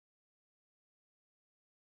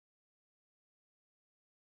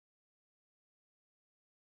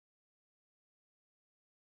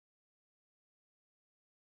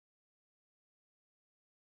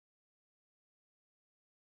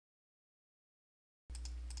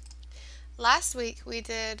Last week we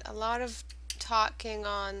did a lot of talking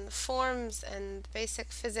on forms and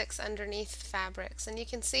basic physics underneath fabrics, and you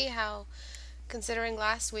can see how, considering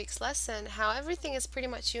last week's lesson, how everything is pretty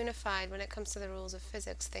much unified when it comes to the rules of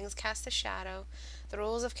physics. Things cast a shadow. The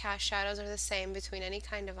rules of cast shadows are the same between any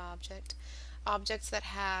kind of object. Objects that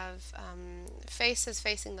have faces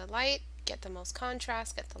facing the light get the most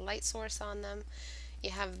contrast, get the light source on them. You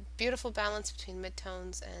have beautiful balance between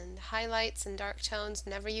midtones and highlights and dark tones.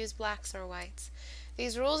 Never use blacks or whites.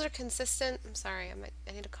 These rules are consistent. I'm sorry,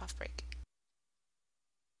 I need a cough break.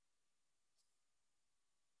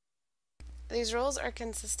 These rules are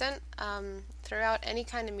consistent throughout any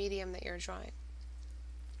kind of medium that you're drawing.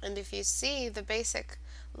 And if you see the basic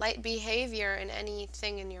light behavior in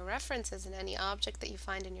anything in your references, in any object that you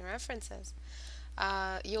find in your references,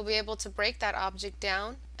 you'll be able to break that object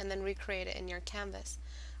down and then recreate it in your canvas.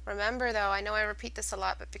 Remember though, I know I repeat this a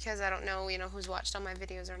lot, but because I don't know, who's watched all my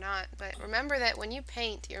videos or not, but remember that when you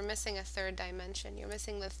paint, you're missing a third dimension. You're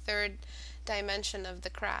missing the third dimension of the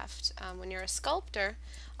craft. When you're a sculptor,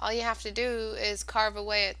 all you have to do is carve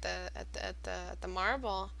away at the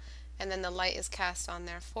marble, and then the light is cast on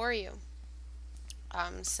there for you.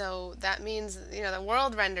 So that means, the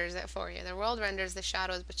world renders it for you. The world renders the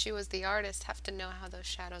shadows, but you as the artist have to know how those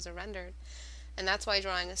shadows are rendered. And that's why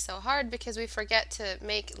drawing is so hard, because we forget to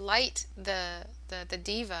make light the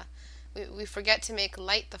diva. We forget to make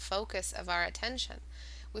light the focus of our attention.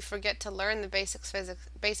 We forget to learn the basic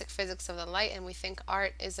physics of the light, and we think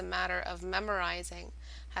art is a matter of memorizing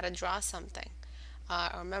how to draw something,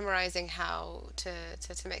 or memorizing how to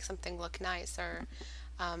make something look nice, or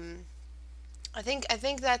I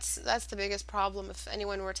think that's the biggest problem. If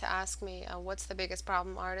anyone were to ask me, what's the biggest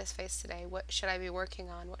problem artists face today? What should I be working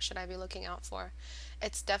on? What should I be looking out for?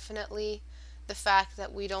 It's definitely the fact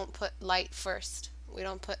that we don't put light first. We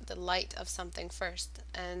don't put the light of something first,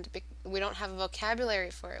 and we don't have a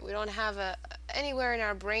vocabulary for it. We don't have anywhere in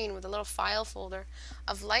our brain with a little file folder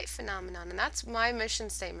of light phenomenon, and that's my mission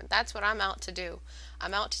statement. That's what I'm out to do.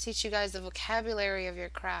 I'm out to teach you guys the vocabulary of your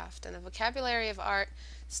craft, and the vocabulary of art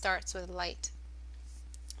starts with light.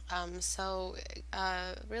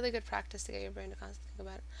 Really good practice to get your brain to constantly think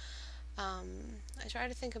about it. I try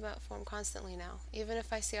to think about form constantly now. Even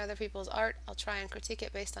if I see other people's art, I'll try and critique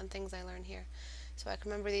it based on things I learn here, so I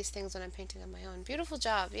can remember these things when I'm painting on my own. Beautiful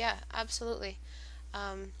job. Yeah, absolutely.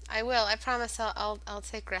 I will. I promise. I'll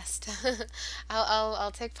take rest.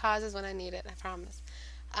 I'll take pauses when I need it. I promise.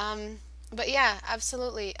 But yeah,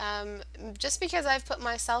 absolutely. Just because I've put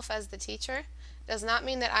myself as the teacher does not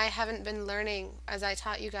mean that I haven't been learning as I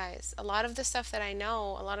taught you guys. A lot of the stuff that I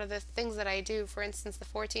know, a lot of the things that I do, for instance, the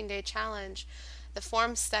 14-day challenge, the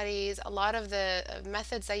form studies, a lot of the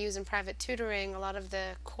methods I use in private tutoring, a lot of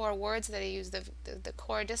the core words that I use, the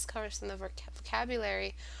core discourse and the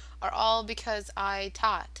vocabulary are all because I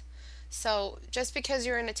taught. So just because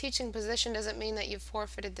you're in a teaching position doesn't mean that you've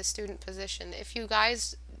forfeited the student position. If you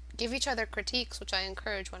guys give each other critiques, which I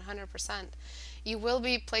encourage 100%, you will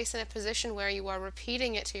be placed in a position where you are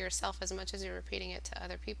repeating it to yourself as much as you're repeating it to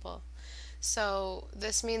other people. So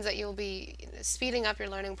this means that you'll be speeding up your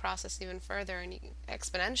learning process even further, and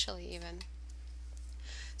exponentially even.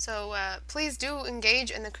 So please do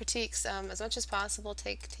engage in the critiques as much as possible.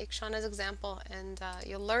 Take Shauna's example, and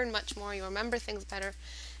you'll learn much more. You'll remember things better,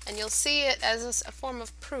 and you'll see it as a form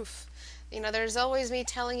of proof. There's always me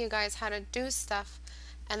telling you guys how to do stuff,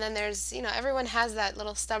 and then there's, everyone has that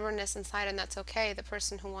little stubbornness inside, and that's okay. The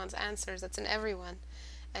person who wants answers, that's in everyone.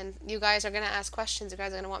 And you guys are going to ask questions. You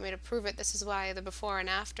guys are going to want me to prove it. This is why the before and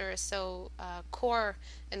after is so core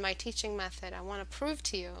in my teaching method. I want to prove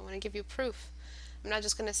to you. I want to give you proof. I'm not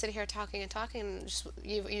just going to sit here talking and talking and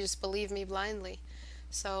you just believe me blindly.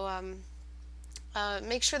 So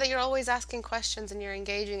make sure that you're always asking questions and you're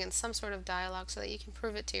engaging in some sort of dialogue so that you can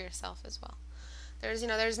prove it to yourself as well. There's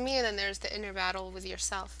me, and then there's the inner battle with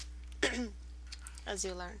yourself as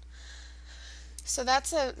you learn. So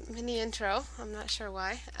that's a mini intro. I'm not sure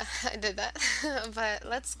why I did that, but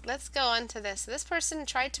let's go on to this. This person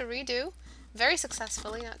tried to redo, very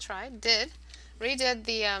successfully, not tried, redid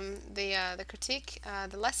the critique,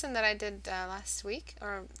 the lesson that I did last week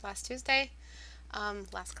or last Tuesday,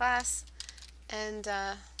 last class, and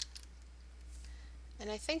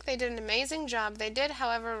I think they did an amazing job. They did,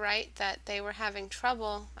 however, write that they were having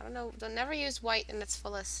trouble. I don't know, they'll never use white in its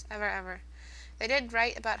fullest, ever. They did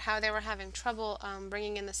write about how they were having trouble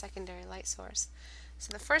bringing in the secondary light source.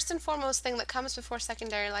 So the first and foremost thing that comes before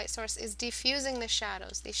secondary light source is diffusing the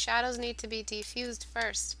shadows. These shadows need to be diffused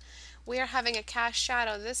first. We are having a cast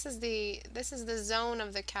shadow. This is the zone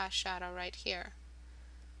of the cast shadow right here.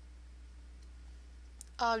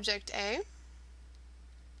 Object A.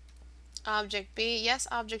 Object B, yes,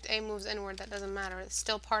 object A moves inward, that doesn't matter. It's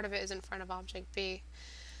still part of it is in front of object B.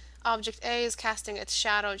 Object A is casting its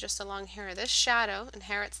shadow just along here. This shadow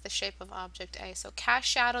inherits the shape of object A. So cast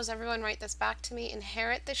shadows, everyone write this back to me,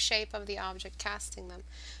 inherit the shape of the object casting them.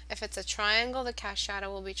 If it's a triangle, the cast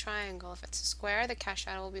shadow will be triangle. If it's a square, the cast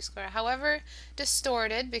shadow will be square. However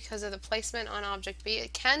distorted because of the placement on object B,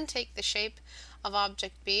 it can take the shape of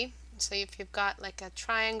object B. So if you've got like a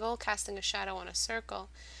triangle casting a shadow on a circle,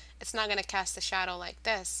 it's not going to cast the shadow like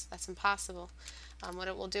this. That's impossible. What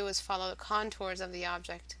it will do is follow the contours of the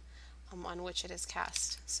object on which it is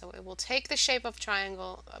cast. So it will take the shape of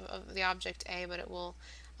triangle of the object A, but it will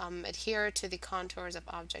adhere to the contours of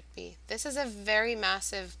object B. This is a very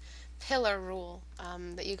massive pillar rule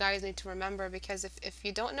that you guys need to remember, because if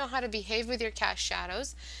you don't know how to behave with your cast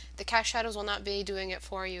shadows, the cast shadows will not be doing it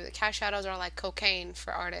for you. The cast shadows are like cocaine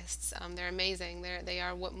for artists. They're amazing. They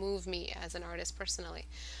are what move me as an artist personally.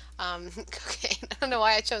 Cocaine. I don't know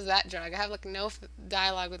why I chose that drug. I have like no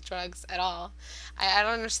dialogue with drugs at all. I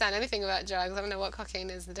don't understand anything about drugs. I don't know what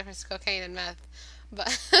cocaine is, the difference between cocaine and meth.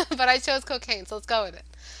 But but I chose cocaine, so let's go with it.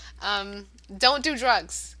 Don't do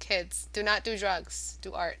drugs, kids. Do not do drugs.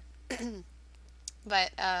 Do art.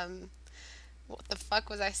 But what the fuck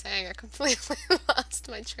was I saying? I completely lost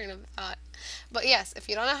my train of thought. But yes, if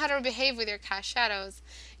you don't know how to behave with your cast shadows,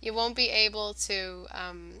 you won't be able to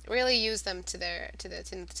really use them to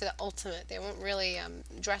the ultimate. They won't really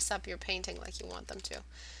dress up your painting like you want them to.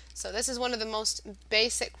 So this is one of the most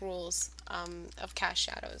basic rules of cast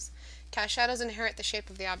shadows. Cast shadows inherit the shape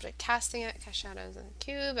of the object casting it. Cast shadows in a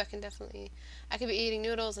cube. I could be eating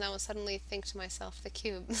noodles and I will suddenly think to myself, the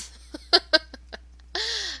cube.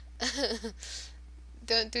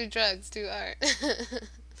 Don't do drugs, do art.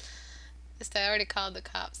 I already called the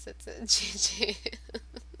cops. It's a GG.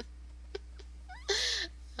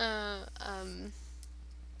 uh, um,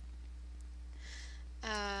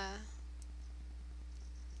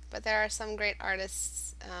 but there are some great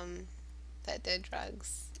artists that did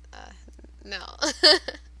drugs. No.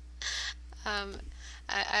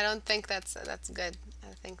 I don't think that's good.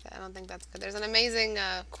 I don't think that's good. There's an amazing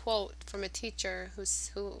quote from a teacher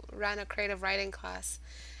who ran a creative writing class,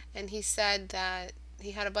 and he said that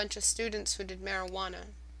he had a bunch of students who did marijuana,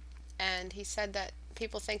 and he said that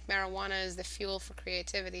people think marijuana is the fuel for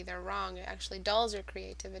creativity. They're wrong. It actually dulls your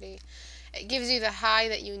creativity. It gives you the high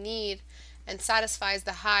that you need and satisfies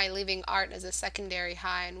the high, leaving art as a secondary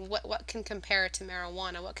high. And what can compare to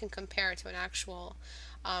marijuana? What can compare to an actual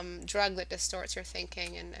drug that distorts your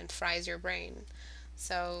thinking and fries your brain?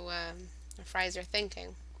 So fries your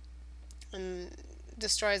thinking and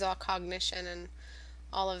destroys all cognition and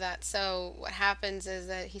all of that. So what happens is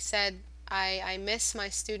that he said, I miss my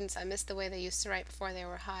students. I miss the way they used to write before they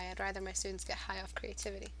were high. I'd rather my students get high off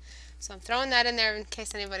creativity. So I'm throwing that in there in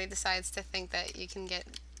case anybody decides to think that you can get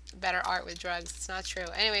better art with drugs. It's not true.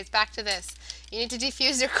 Anyways, back to this. You need to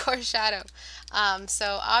diffuse your core shadow.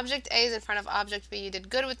 So object A is in front of object B. You did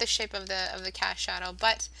good with the shape of the cast shadow,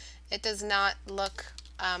 but it does not look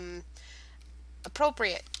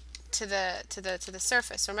appropriate to the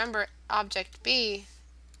surface. Remember, object B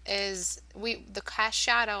is the cast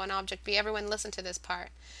shadow on object B. Everyone listen to this part.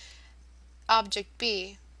 Object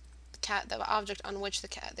B, the object on which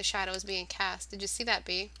the shadow is being cast. Did you see that,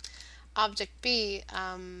 B? Object B,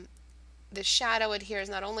 the shadow adheres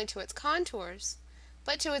not only to its contours,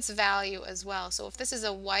 but to its value as well. So if this is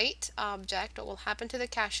a white object, what will happen to the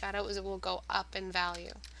cast shadow is it will go up in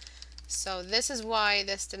value. So this is why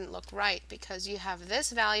this didn't look right, because you have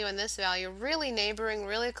this value and this value really neighboring,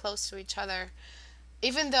 really close to each other.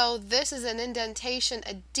 Even though this is an indentation,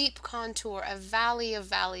 a deep contour, a valley of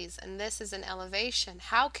valleys, and this is an elevation,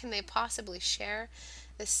 how can they possibly share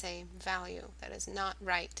the same value? That is not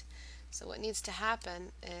right. So what needs to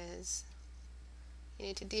happen is you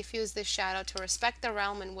need to diffuse this shadow to respect the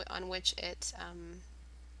realm on which it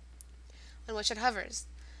hovers.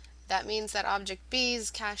 That means that object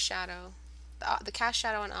B's cast shadow, the cast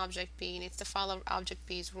shadow on object B needs to follow object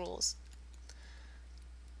B's rules.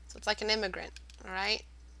 So it's like an immigrant, all right?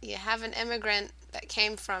 You have an immigrant that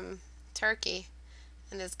came from Turkey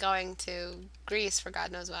and is going to Greece for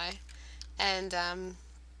God knows why, and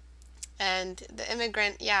the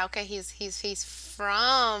immigrant, yeah, okay, he's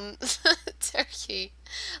from Turkey.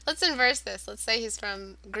 Let's inverse this. Let's say he's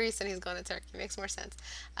from Greece and he's going to Turkey. Makes more sense.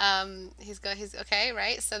 He's okay,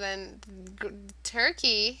 right? So then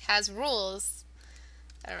Turkey has rules.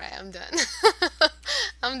 All right, I'm done.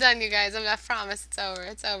 I'm done, you guys. I promise it's over.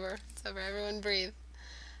 It's over. It's over. Everyone breathe.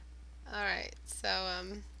 All right, so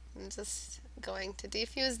I'm just going to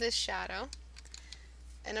diffuse this shadow.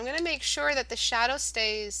 And I'm going to make sure that the shadow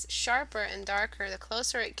stays sharper and darker the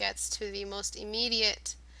closer it gets to the most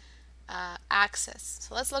immediate axis.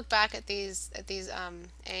 So let's look back at these A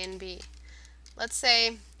and B. Let's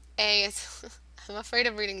say A is I'm afraid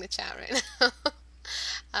of reading the chat right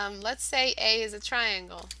now. Let's say A is a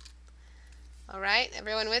triangle. Alright,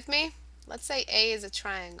 everyone with me? Let's say A is a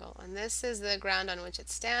triangle, and this is the ground on which it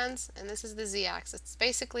stands, and this is the z-axis. It's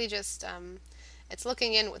basically just, it's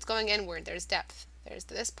looking in, it's going inward. There's depth.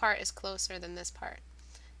 This part is closer than this part.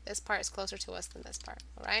 This part is closer to us than this part,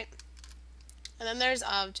 alright? And then there's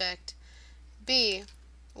object B,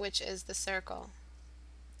 which is the circle.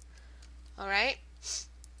 Alright?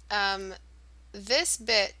 This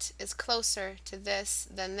bit is closer to this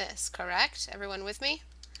than this, correct? Everyone with me?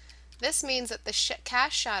 This means that the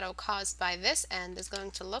cast shadow caused by this end is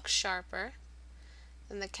going to look sharper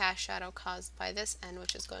than the cast shadow caused by this end,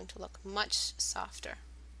 which is going to look much softer.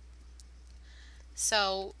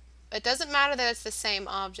 So it doesn't matter that it's the same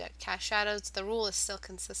object. Cast shadows, the rule is still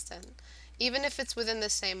consistent. Even if it's within the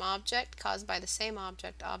same object, caused by the same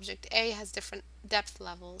object, object A has different depth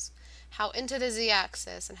levels. How into the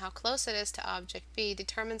z-axis and how close it is to object B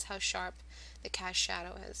determines how sharp the cast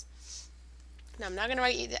shadow is. Now, I'm not going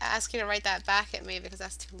to ask you to write that back at me because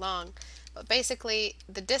that's too long, but basically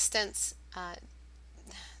the distance, the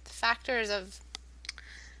factors of,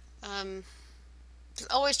 just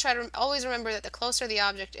always remember that the closer the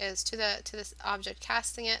object is to this object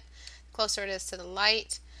casting it, the closer it is to the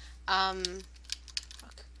light, the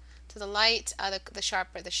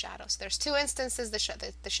sharper the shadow. So there's two instances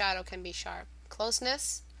the shadow can be sharp: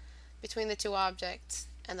 closeness between the two objects,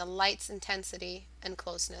 and the light's intensity and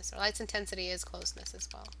closeness, or light's intensity is closeness as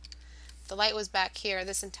well. If the light was back here,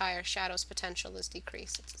 this entire shadow's potential is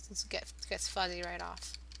decreased. It gets fuzzy right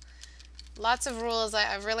off. Lots of rules.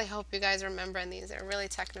 I really hope you guys remember, and these are really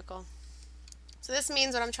technical. So this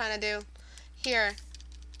means what I'm trying to do here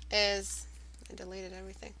is, I deleted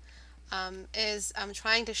everything, is I'm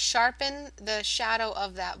trying to sharpen the shadow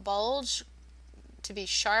of that bulge to be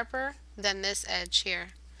sharper than this edge here.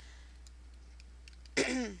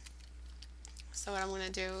 So what I'm going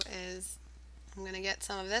to do is I'm going to get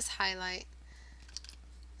some of this highlight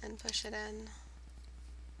and push it in.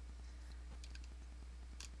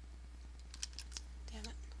 Damn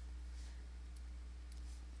it.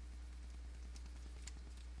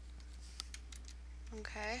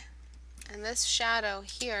 Okay. And this shadow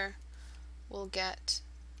here will get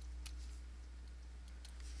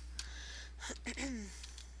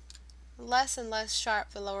less and less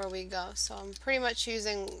sharp the lower we go, so I'm pretty much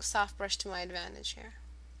using soft brush to my advantage here.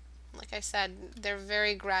 Like I said, they're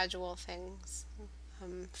very gradual things.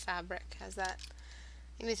 Fabric has that.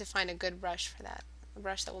 You need to find a good brush for that. A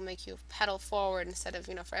brush that will make you pedal forward instead of,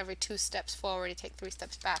 for every 2 steps forward you take 3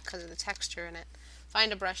 steps back because of the texture in it.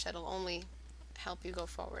 Find a brush that'll only help you go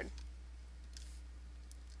forward.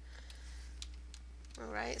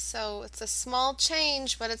 Alright, so it's a small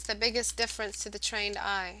change, but it's the biggest difference to the trained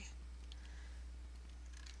eye.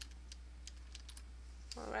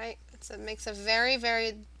 Alright, it makes a very,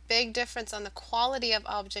 very big difference on the quality of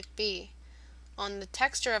object B, on the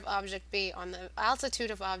texture of object B, on the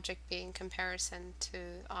altitude of object B in comparison to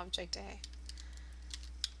object A.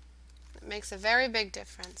 It makes a very big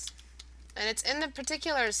difference. And it's in the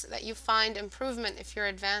particulars that you find improvement if you're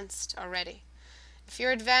advanced already. If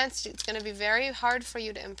you're advanced, it's going to be very hard for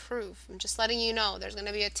you to improve. I'm just letting you know there's going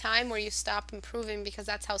to be a time where you stop improving because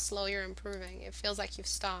that's how slow you're improving. It feels like you've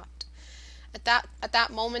stopped. At that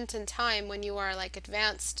moment in time when you are like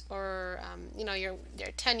advanced, or you're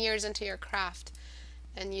 10 years into your craft,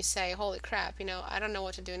 and you say, holy crap, I don't know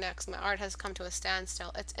what to do next. My art has come to a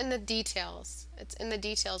standstill. It's in the details. It's in the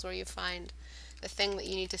details where you find the thing that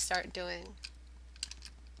you need to start doing.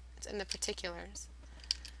 It's in the particulars.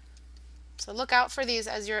 So look out for these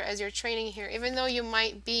as you're training here. Even though you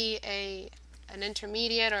might be an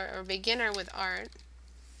intermediate or beginner with art,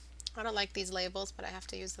 I don't like these labels, but I have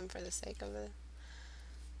to use them for the sake of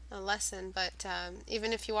the lesson. But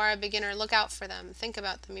even if you are a beginner, look out for them. Think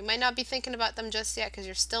about them. You might not be thinking about them just yet because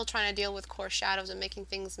you're still trying to deal with core shadows and making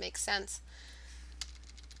things make sense.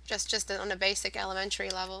 Just on a basic elementary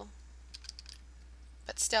level.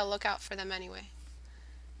 But still, look out for them anyway.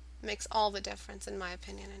 It makes all the difference, in my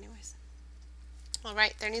opinion, anyways.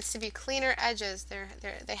 Alright, there needs to be cleaner edges.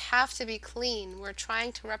 They have to be clean. We're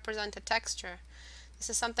trying to represent a texture. This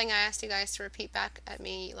is something I asked you guys to repeat back at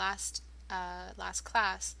me last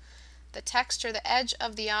class. The texture, the edge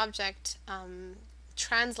of the object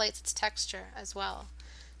translates its texture as well.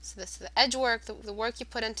 So the edge work, the work you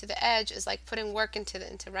put into the edge is like putting work into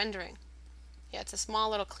rendering. Yeah, it's a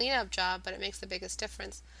small little cleanup job, but it makes the biggest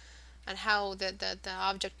difference. and how the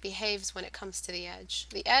object behaves when it comes to the edge.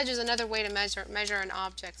 The edge is another way to measure an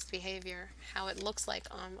object's behavior, how it looks like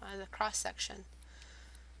on a cross-section.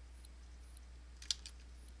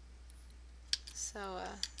 So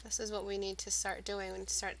this is what we need to start doing. We need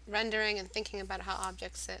to start rendering and thinking about how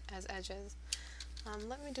objects sit as edges.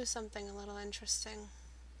 Let me do something a little interesting.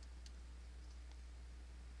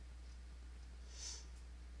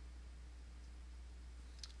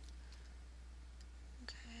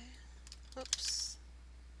 Oops.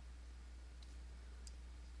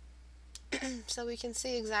 So we can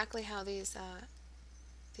see exactly how these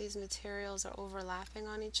materials are overlapping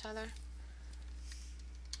on each other.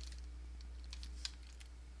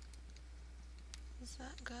 Is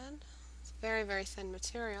that good? It's very, very thin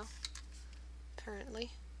material,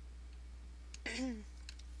 apparently.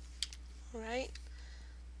 Right?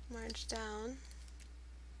 Merge down.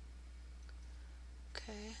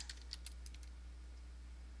 Okay.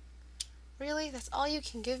 Really? That's all you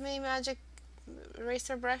can give me, magic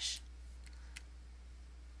eraser brush?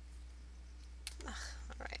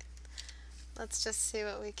 Alright. Let's just see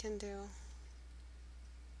what we can do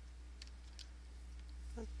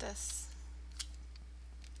with this.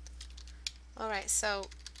 Alright, so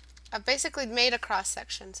I've basically made a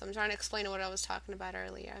cross-section, so I'm trying to explain what I was talking about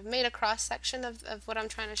earlier. I've made a cross-section of what I'm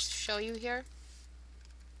trying to show you here.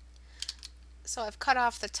 So I've cut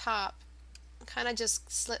off the top, kind of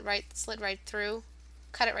just slit right through,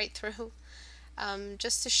 cut it right through,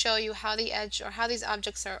 just to show you how the edge, or how these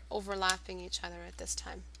objects are overlapping each other at this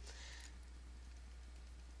time.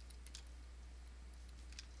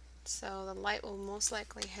 So the light will most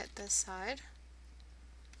likely hit this side.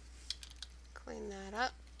 Clean that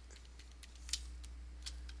up.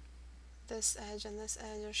 This edge and this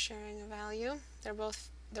edge are sharing a value.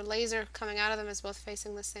 The laser coming out of them is both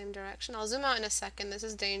facing the same direction. I'll zoom out in a second. This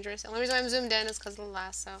is dangerous. The only reason I'm zoomed in is because of the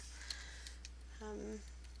lasso. And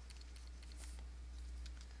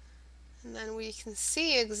then we can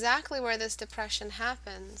see exactly where this depression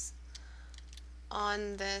happens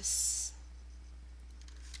on this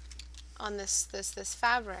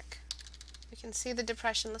fabric. We can see the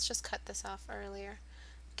depression. Let's just cut this off earlier.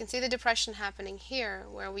 You can see the depression happening here,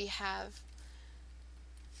 where we have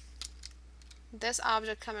this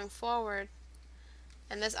object coming forward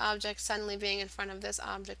and this object suddenly being in front of this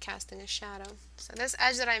object casting a shadow. So this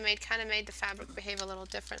edge that I made kind of made the fabric behave a little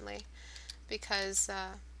differently, because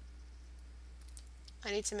I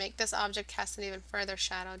need to make this object cast an even further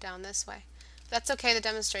shadow down this way. That's okay, the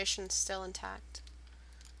demonstration is still intact.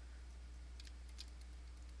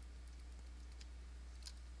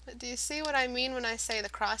 But do you see what I mean when I say the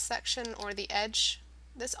cross-section or the edge?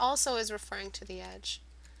 This also is referring to the edge.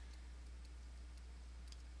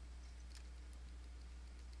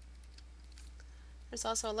 There's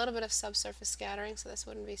also a little bit of subsurface scattering, so this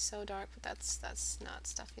wouldn't be so dark, but that's not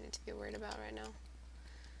stuff you need to be worried about right now.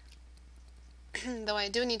 Though I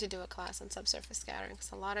do need to do a class on subsurface scattering,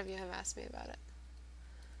 because a lot of you have asked me about it.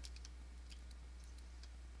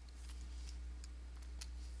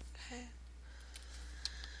 Okay.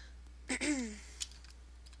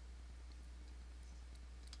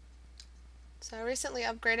 So I recently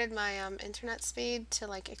upgraded my internet speed to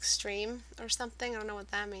like extreme or something. I don't know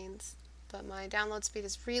what that means. But my download speed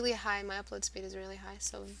is really high, my upload speed is really high.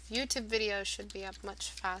 So YouTube videos should be up much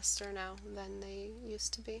faster now than they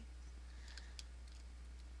used to be.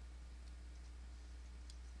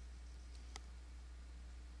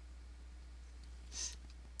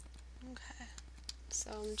 Okay,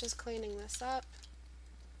 so I'm just cleaning this up.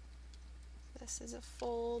 This is a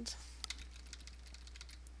fold.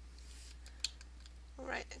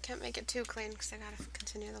 Alright, I can't make it too clean because I gotta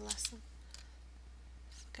continue the lesson.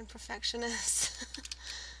 Fucking perfectionist.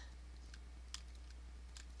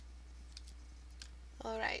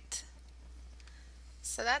 Alright.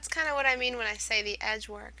 So that's kind of what I mean when I say the edge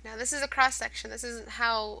work. Now this is a cross section. This isn't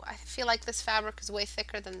how, I feel like this fabric is way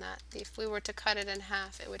thicker than that. If we were to cut it in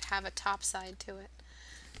half, it would have a top side to it.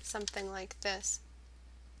 Something like this.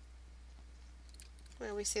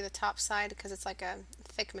 Where we see the top side because it's like a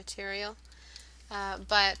thick material.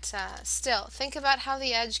 But still, think about how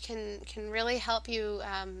the edge can really help you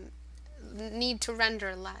need to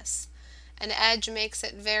render less. An edge makes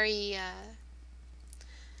it very,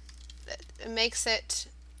 it makes it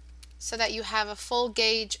so that you have a full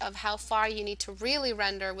gauge of how far you need to really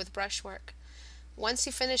render with brushwork. Once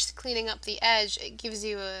you finish cleaning up the edge, it gives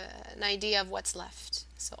you an idea of what's left.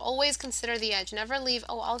 So always consider the edge. Never leave,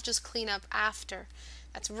 oh, I'll just clean up after.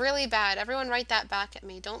 That's really bad. Everyone write that back at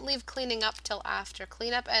me. Don't leave cleaning up till after.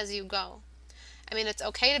 Clean up as you go. I mean, it's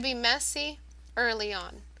okay to be messy early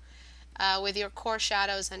on. with your core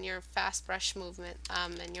shadows and your fast brush movement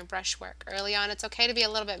and your brush work. Early on, it's okay to be a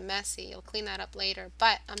little bit messy. You'll clean that up later,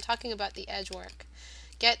 but I'm talking about the edge work.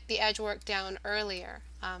 Get the edge work down earlier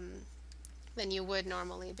than you would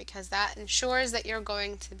normally, because that ensures that you're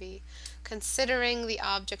going to be considering the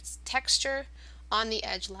object's texture on the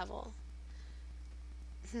edge level.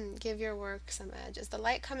 Give your work some edge. Is the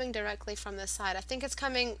light coming directly from the side? I think it's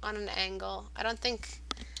coming on an angle.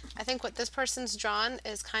 I think what this person's drawn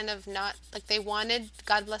is kind of not, like they wanted,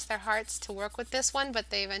 God bless their hearts, to work with this one, but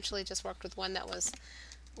they eventually just worked with one that was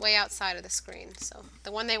way outside of the screen. So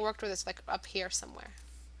the one they worked with is like up here somewhere.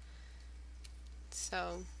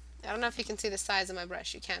 So I don't know if you can see the size of my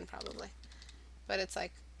brush. You can probably, but it's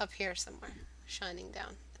like up here somewhere, shining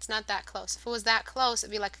down. It's not that close. If it was that close,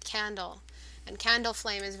 it'd be like a candle, and candle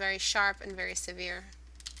flame is very sharp and very severe.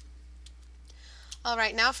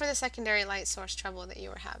 Alright, now for the secondary light source trouble that you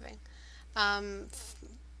were having.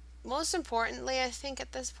 Most importantly, I think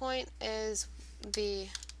at this point, is the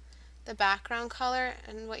background color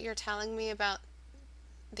and what you're telling me about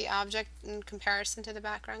the object in comparison to the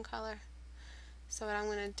background color. So what I'm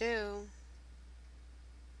going to do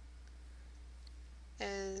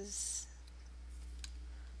is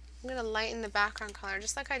I'm going to lighten the background color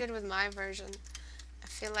just like I did with my version. I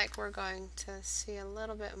feel like we're going to see a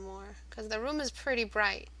little bit more because the room is pretty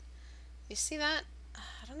bright. You see that?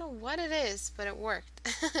 I don't know what it is, but it worked.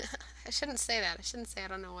 I shouldn't say that. I shouldn't say I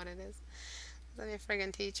don't know what it is. I'm a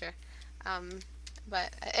friggin' teacher.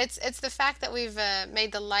 But it's the fact that we've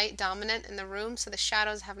made the light dominant in the room, so the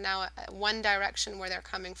shadows have now one direction where they're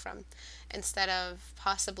coming from, instead of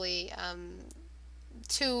possibly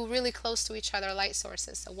two really close to each other light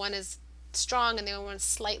sources. So one is strong and the other one is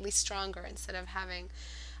slightly stronger, instead of having,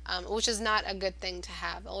 which is not a good thing to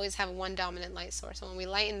have. Always have one dominant light source. And when we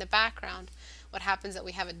lighten the background, what happens is that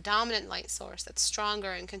we have a dominant light source that's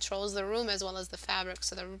stronger and controls the room as well as the fabric.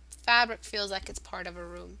 So the fabric feels like it's part of a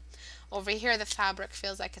room. Over here, the fabric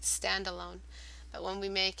feels like it's standalone. But when we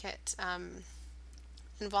make it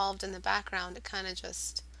involved in the background, it kind of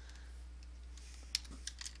just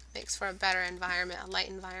makes for a better environment, a light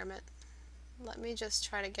environment. Let me just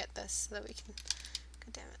try to get this so that we can,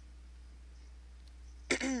 god damn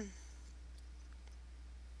it.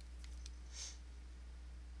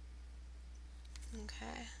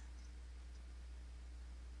 Okay.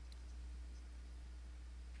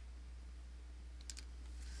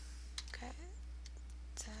 Okay.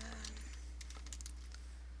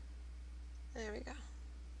 There we go.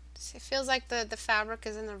 See, it feels like the fabric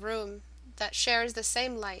is in the room that shares the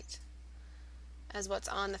same light as what's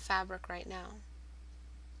on the fabric right now.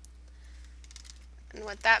 And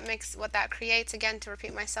what that creates, again, to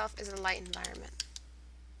repeat myself, is a light environment.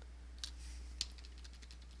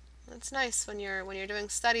 It's nice when you're doing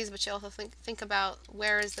studies, but you also think about,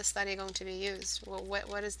 where is the study going to be used? Well,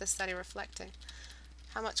 what is the study reflecting?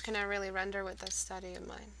 How much can I really render with this study of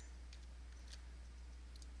mine?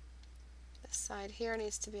 This side here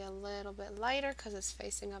needs to be a little bit lighter because it's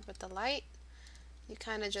facing up at the light. You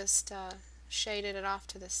kind of just shaded it off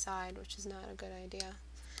to the side, which is not a good idea.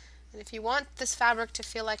 And if you want this fabric to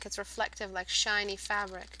feel like it's reflective, like shiny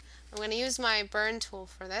fabric, I'm going to use my burn tool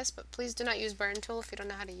for this, but please do not use burn tool if you don't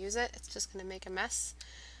know how to use it. It's just going to make a mess.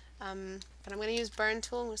 But I'm going to use burn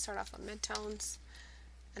tool. I'm going to start off with midtones.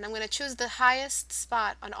 And I'm going to choose the highest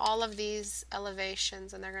spot on all of these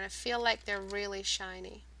elevations, and they're going to feel like they're really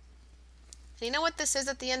shiny. And you know what this is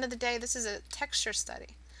at the end of the day? This is a texture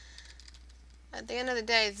study. At the end of the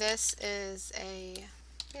day, this is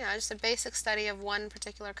just a basic study of one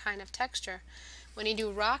particular kind of texture. When you do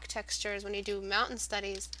rock textures, when you do mountain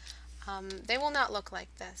studies, they will not look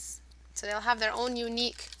like this. So they'll have their own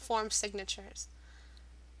unique form signatures.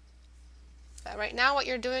 But right now what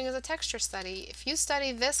you're doing is a texture study. If you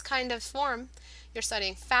study this kind of form, you're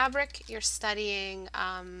studying fabric, you're studying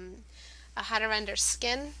how to render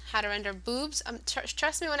skin, how to render boobs.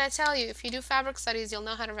 Trust me when I tell you, if you do fabric studies, you'll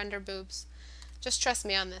know how to render boobs. Just trust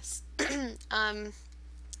me on this.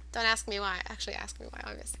 Don't ask me why. Actually, ask me why,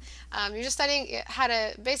 obviously. You're just studying how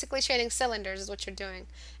to, basically shading cylinders is what you're doing.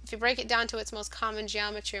 If you break it down to its most common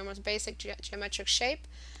geometry or most basic geometric shape,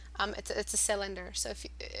 it's a cylinder. So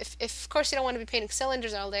if of course you don't want to be painting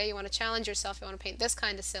cylinders all day, you want to challenge yourself, you want to paint this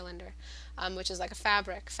kind of cylinder, which is like a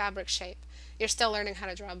fabric shape. You're still learning how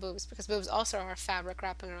to draw boobs, because boobs also are fabric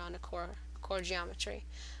wrapping around a core geometry.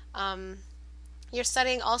 You're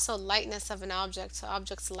studying also lightness of an object, so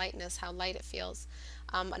object's lightness, how light it feels,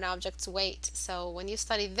 an object's weight. So when you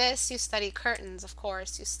study this, you study curtains, of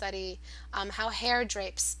course. You study how hair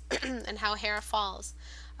drapes and how hair falls.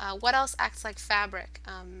 What else acts like fabric?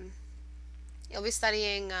 You'll be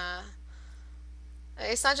studying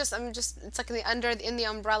It's not just, it's like in the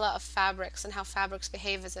umbrella of fabrics and how fabrics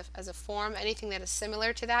behave as a form. Anything that is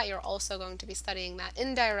similar to that, you're also going to be studying that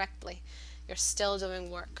indirectly. You're still doing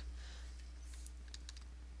work.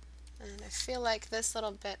 And I feel like this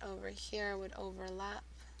little bit over here would overlap.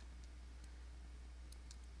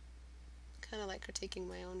 Kind of like critiquing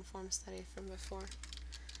my own form study from before.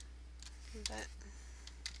 But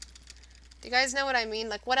do you guys know what I mean?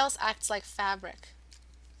 Like, what else acts like fabric?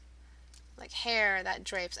 Like hair that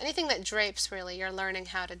drapes. Anything that drapes, really, you're learning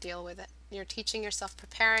how to deal with it. You're teaching yourself,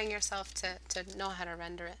 preparing yourself to know how to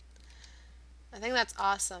render it. I think that's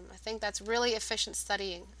awesome. I think that's really efficient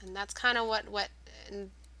studying. And that's kind of what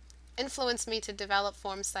influenced me to develop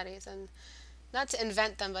form studies, and not to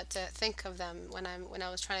invent them, but to think of them when I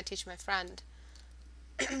was trying to teach my friend.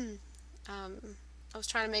 I was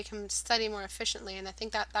trying to make him study more efficiently, and I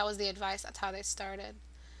think that was the advice. That's how they started.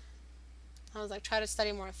 I was like, try to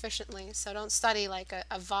study more efficiently. So don't study like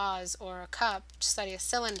a vase or a cup. Just study a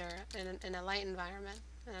cylinder in a light environment,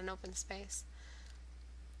 in an open space.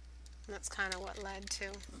 And that's kind of what led to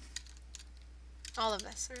all of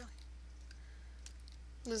this, really.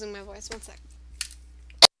 Losing my voice. One sec.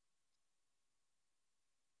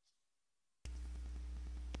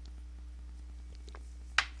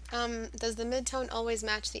 Does the midtone always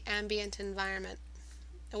match the ambient environment?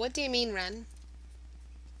 What do you mean, Ren?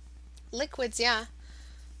 Liquids, yeah.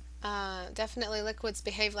 Definitely liquids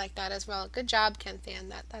behave like that as well. Good job,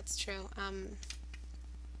 Kenthian. That's true.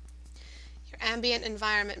 Your ambient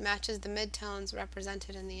environment matches the midtones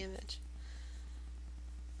represented in the image.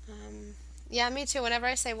 Yeah, me too. Whenever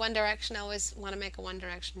I say One Direction, I always want to make a One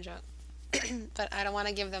Direction joke. But I don't want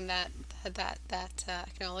to give them that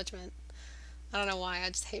acknowledgement. I don't know why. I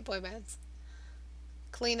just hate boy bands.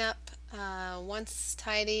 Clean up. Once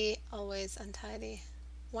tidy, always untidy.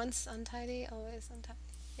 Once untidy, always untidy.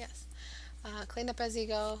 Yes. Clean up as you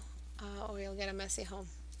go, or you'll get a messy home.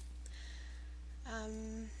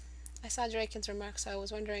 I saw Draken's remark, so I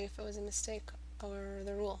was wondering if it was a mistake or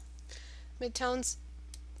the rule. Midtones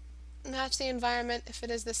match the environment if it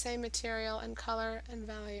is the same material and color and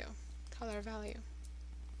value. Color value.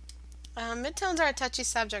 Midtones are a touchy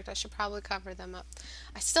subject. I should probably cover them up.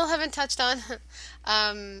 I still haven't touched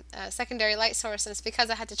on secondary light source, and it's because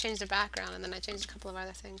I had to change the background, and then I changed a couple of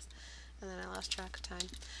other things, and then I lost track of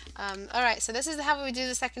time. Alright, so this is how we do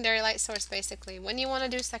the secondary light source, basically. When you want to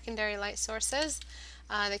do secondary light sources,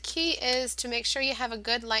 the key is to make sure you have a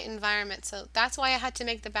good light environment. So that's why I had to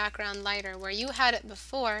make the background lighter. Where you had it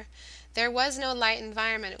before, there was no light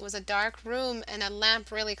environment. It was a dark room and a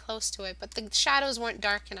lamp really close to it, but the shadows weren't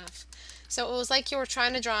dark enough. So it was like you were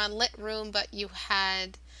trying to draw a lit room, but you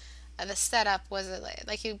had the setup was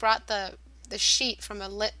like you brought the sheet from a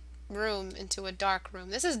lit room into a dark room.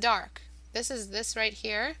 This is dark. This right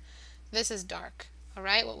here. This is dark. All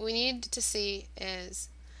right. What we need to see is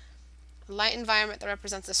a light environment that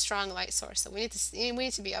represents a strong light source. So we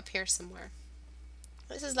need to be up here somewhere.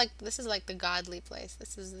 This is like the godly place.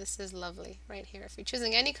 This is lovely right here. If you're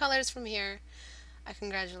choosing any colors from here, I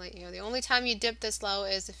congratulate you. The only time you dip this low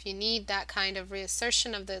is if you need that kind of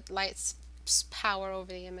reassertion of the light's power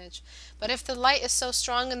over the image. But if the light is so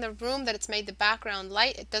strong in the room that it's made the background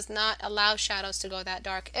light, it does not allow shadows to go that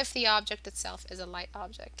dark if the object itself is a light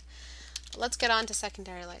object. Let's get on to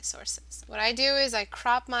secondary light sources. What I do is I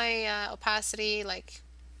crop my opacity like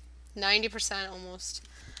 90% almost,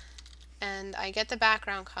 and I get the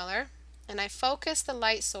background color, and I focus the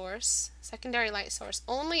light source, secondary light source,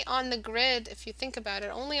 only on the grid, if you think about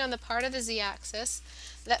it, only on the part of the z-axis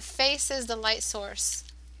that faces the light source,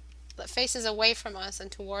 that faces away from us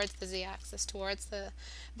and towards the z-axis, towards the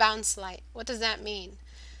bounce light. What does that mean?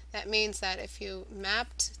 That means that if you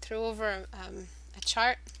mapped through over a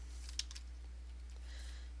chart,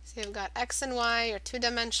 so you've got x and y, you're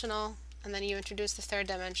two-dimensional, and then you introduce the third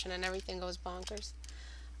dimension and everything goes bonkers.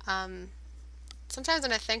 Sometimes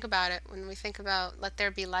when I think about it, when we think about let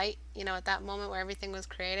there be light, you know, at that moment where everything was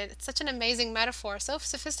created, it's such an amazing metaphor, so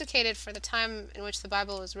sophisticated for the time in which the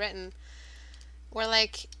Bible was written. Where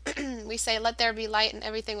like we say let there be light and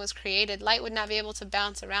everything was created. Light would not be able to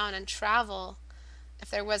bounce around and travel if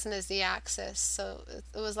there wasn't a z-axis. So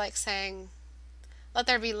it was like saying let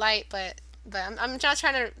there be light, but I'm not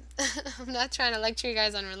trying to I'm not trying to lecture you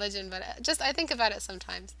guys on religion, but just I think about it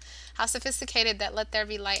sometimes. How sophisticated that let there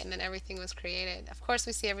be light and then everything was created. Of course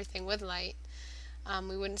we see everything with light.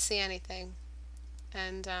 We wouldn't see anything.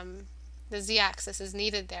 And the z-axis is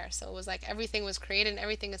needed there. So it was like everything was created and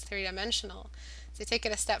everything is three-dimensional. So you take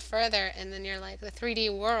it a step further and then you're like the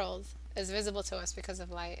 3D world is visible to us because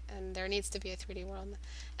of light, and there needs to be a 3D world.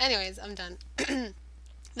 Anyways, I'm done.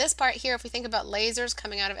 This part here, if we think about lasers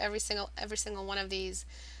coming out of every single one of these,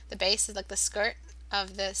 the base is like the skirt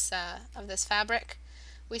of this fabric.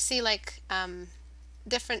 We see like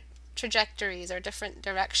different trajectories or different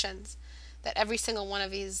directions that every single one of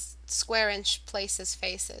these square inch places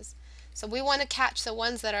faces. So we want to catch the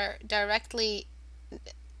ones that are directly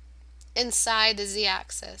inside the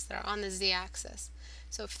z-axis, that are on the z-axis.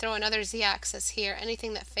 So if you throw another z-axis here,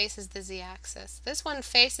 anything that faces the z-axis. This one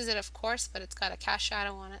faces it, of course, but it's got a cast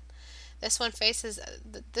shadow on it. This one faces,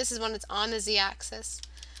 this is one that's on the z-axis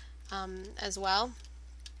as well.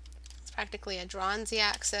 It's practically a drawn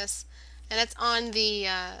z-axis, and it's on the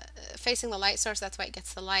facing the light source. That's why it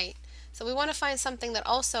gets the light. So we want to find something that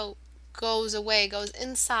also goes away, goes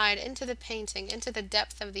inside into the painting, into the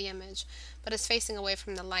depth of the image, but is facing away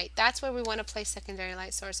from the light. That's where we want to place secondary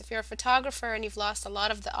light source. If you're a photographer and you've lost a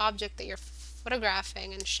lot of the object that you're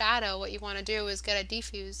photographing in shadow, what you want to do is get a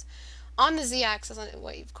diffuse on the z-axis.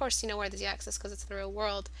 Of course you know where the z-axis because it's the real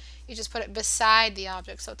world. You just put it beside the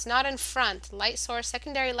object, so it's not in front. Light source,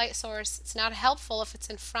 secondary light source, it's not helpful if it's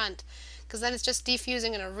in front, because then it's just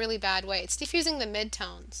diffusing in a really bad way. It's diffusing the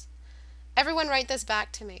midtones. Everyone write this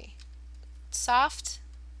back to me. Soft,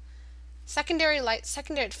 forget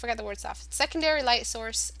the word soft. Secondary light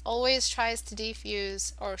source always tries to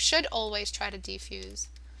diffuse, or should always try to diffuse,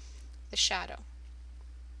 the shadow.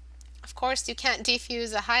 Of course, you can't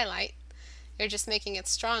diffuse a highlight. You're just making it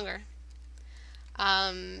stronger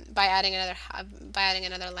by adding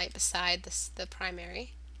another light beside the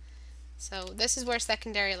primary. So this is where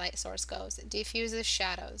secondary light source goes. It diffuses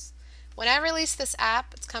shadows. When I release this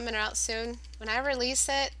app, it's coming out soon. When I release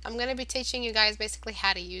it, I'm going to be teaching you guys basically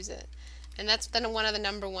how to use it. And that's then one of the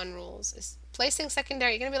 #1 rules is placing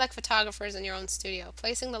secondary. You're going to be like photographers in your own studio.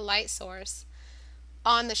 Placing the light source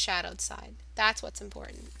on the shadowed side. That's what's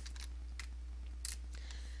important.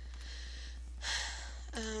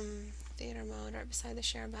 Theater mode right beside the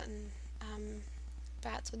share button.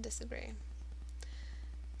 Bats would disagree.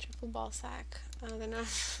 Triple ball sack. I don't know.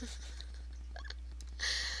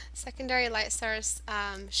 Secondary light source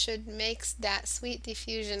should make that sweet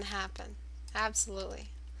diffusion happen. Absolutely.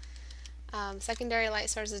 Secondary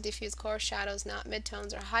light sources diffuse core shadows, not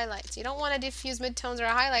midtones or highlights. You don't want to diffuse midtones or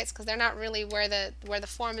highlights because they're not really where the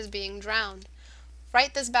form is being drowned.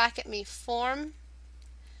 Write this back at me. Form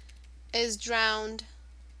is drowned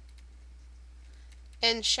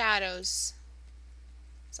in shadows.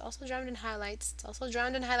 It's also drowned in highlights. It's also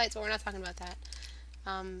drowned in highlights, but we're not talking about that.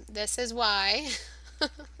 This is why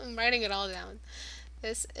I'm writing it all down.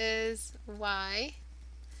 This is why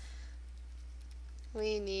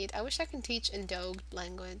we need, I wish I could teach in Doge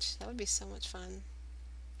language. That would be so much fun.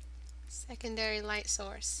 Secondary light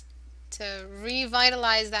source to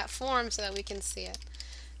revitalize that form so that we can see it.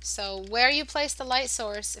 So where you place the light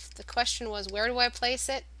source, if the question was where do I place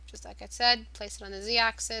it, just like I said, place it on the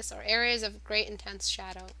z-axis or areas of great intense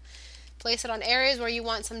shadow. Place it on areas where you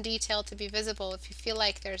want some detail to be visible. If you feel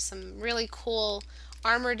like there's some really cool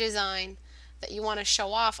armor design that you want to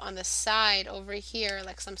show off on the side over here,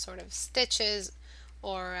 like some sort of stitches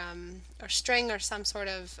or string or some sort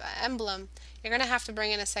of emblem, you're going to have to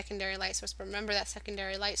bring in a secondary light source. But remember that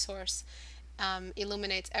secondary light source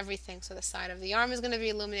illuminates everything. So the side of the arm is going to be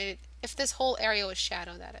illuminated if this whole area was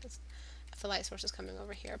shadow, that is. If the light source is coming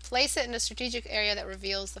over here. Place it in a strategic area that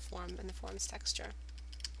reveals the form and the form's texture.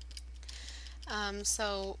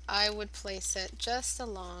 So I would place it just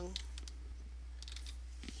along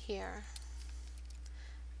here.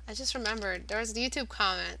 I just remembered there was a YouTube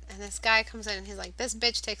comment and this guy comes in and he's like, this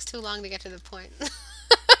bitch takes too long to get to the point.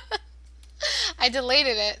 I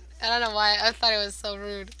deleted it. I don't know why. I thought it was so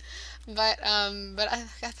rude. But I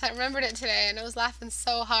remembered it today and I was laughing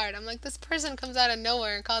so hard. I'm like, this person comes out of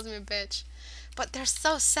nowhere and calls me a bitch. But they're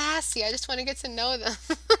so sassy. I just want to get to know them.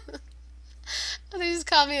 And they just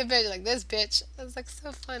called me a bitch, like, this bitch. It was like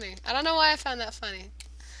so funny. I don't know why I found that funny.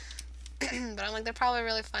 But I'm like, they're probably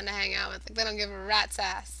really fun to hang out with. Like, they don't give a rat's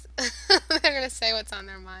ass. They're going to say what's on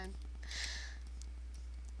their mind.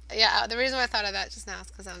 Yeah, the reason why I thought of that just now is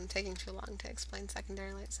because I'm taking too long to explain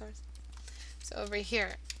secondary light source. So over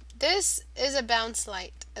here, this is a bounce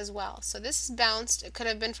light as well. So this is bounced. It could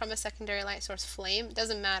have been from a secondary light source flame. It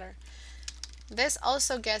doesn't matter. This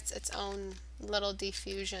also gets its own little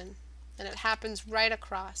diffusion. And it happens right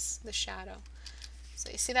across the shadow.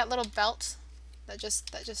 So you see that little belt that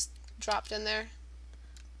just dropped in there?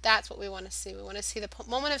 That's what we want to see. We want to see the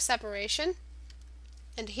moment of separation.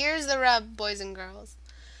 And here's the rub, boys and girls.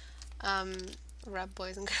 Rub,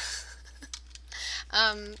 boys and girls.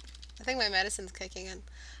 I think my medicine's kicking in.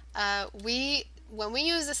 When we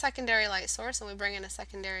use the secondary light source and we bring in a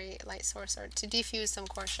secondary light source or to diffuse some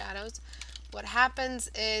core shadows, what happens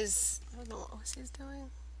is, I don't know what he's doing.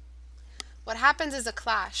 What happens is a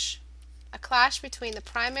clash between the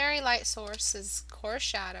primary light source's core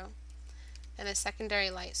shadow and a secondary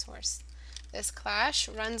light source. This clash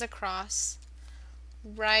runs across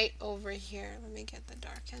right over here. Let me get the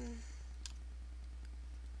darken.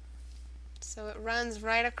 So it runs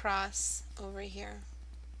right across over here.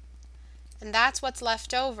 And that's what's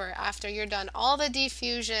left over after you're done all the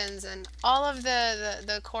diffusions and all of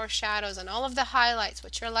the core shadows and all of the highlights.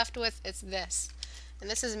 What you're left with is this. And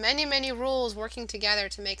this is many, many rules working together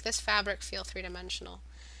to make this fabric feel three-dimensional.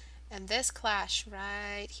 And this clash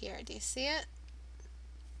right here, do you see it?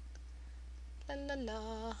 La la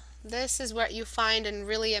la. This is what you find in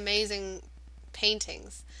really amazing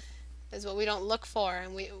paintings. Is what we don't look for,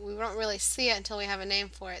 and we don't really see it until we have a name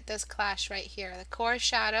for it. This clash right here, the core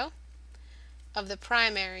shadow of the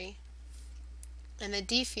primary and the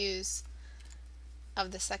diffuse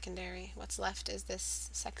of the secondary. What's left is this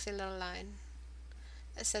sexy little line.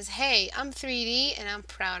 It says, hey, I'm 3D and I'm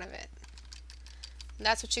proud of it. And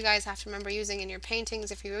that's what you guys have to remember using in your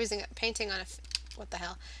paintings. If you're using a painting on if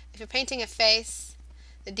you're painting a face,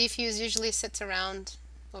 the diffuse usually sits around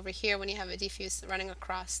over here when you have a diffuse running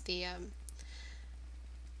across the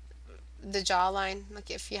jawline.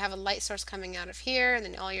 Like if you have a light source coming out of here, and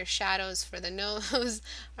then all your shadows for the nose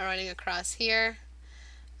are running across here.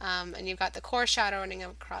 And you've got the core shadow running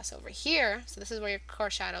across over here. So this is where your core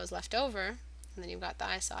shadow is left over. And then you've got the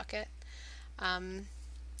eye socket.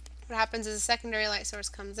 What happens is a secondary light source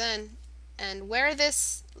comes in, and where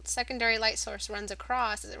this secondary light source runs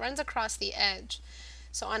across is it runs across the edge.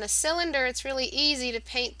 So on a cylinder it's really easy to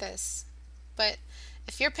paint this, but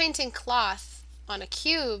if you're painting cloth on a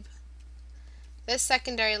cube, this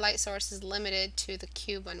secondary light source is limited to the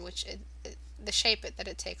cube on which the shape that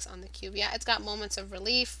it takes on the cube. Yeah, it's got moments of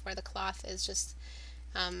relief where the cloth is just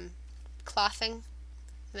clothing.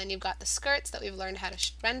 And then you've got the skirts that we've learned how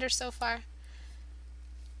to render so far.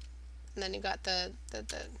 And then you've got the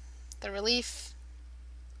relief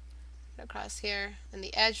across here. And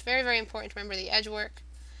the edge, very, very important to remember the edge work.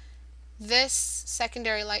 This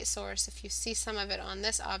secondary light source, if you see some of it on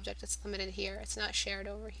this object, it's limited here. It's not shared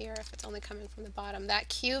over here if it's only coming from the bottom. That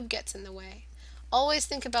cube gets in the way. Always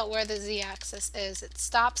think about where the z-axis is. It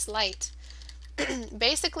stops light.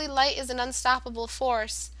 Basically, light is an unstoppable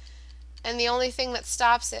force. And the only thing that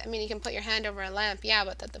stops it, I mean, you can put your hand over a lamp, yeah,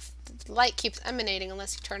 but the light keeps emanating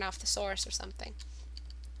unless you turn off the source or something.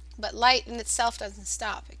 But light in itself doesn't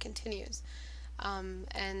stop, it continues.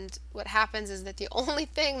 And what happens is that the only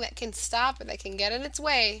thing that can stop it, that can get in its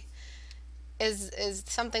way, is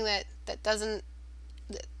something that doesn't,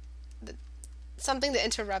 something to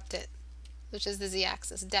interrupt it, which is the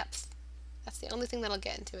z-axis, depth. That's the only thing that'll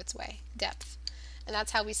get into its way, depth. And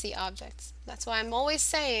that's how we see objects. That's why I'm always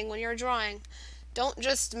saying when you're drawing, don't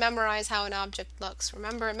just memorize how an object looks.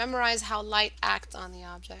 Remember, memorize how light acts on the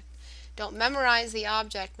object. Don't memorize the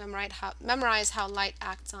object, memorize how light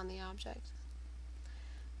acts on the object.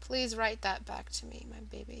 Please write that back to me, my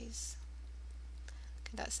babies.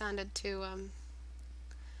 Okay, that sounded too,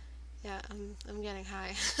 yeah, I'm getting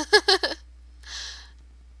high.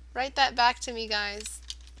 Write that back to me, guys.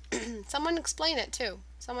 Someone explain it too.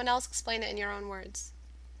 Someone else explain it in your own words.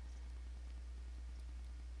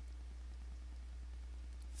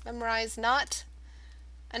 Memorize not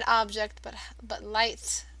an object, but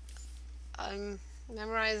light.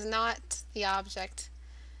 Memorize not the object,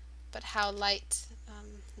 but how light.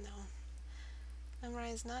 No.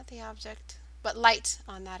 Memorize not the object, but light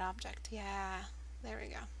on that object. Yeah, there we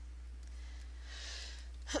go.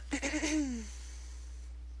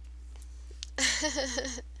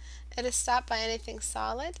 It is stopped by anything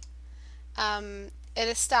solid. It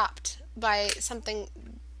is stopped by something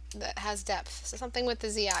that has depth. So something with the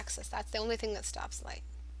z-axis. That's the only thing that stops light.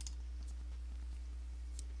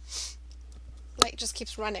 Light just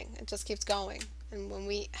keeps running. It just keeps going. And when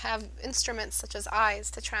we have instruments such as eyes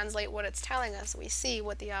to translate what it's telling us, we see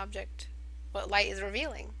what light is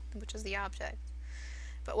revealing, which is the object.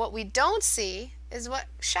 But what we don't see is what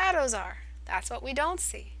shadows are. That's what we don't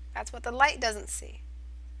see. That's what the light doesn't see.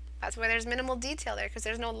 That's why there's minimal detail there, because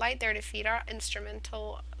there's no light there to feed our instrument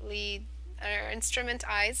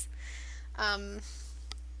eyes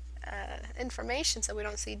information, so we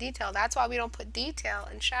don't see detail. That's why we don't put detail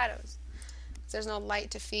in shadows. There's no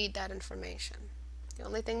light to feed that information. The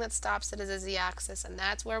only thing that stops it is a z-axis, and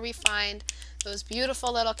that's where we find those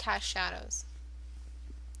beautiful little cast shadows.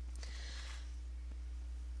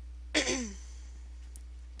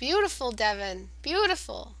 Beautiful, Devin.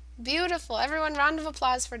 Beautiful. Beautiful. Everyone, round of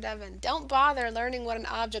applause for Devin. Don't bother learning what an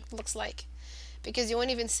object looks like, because you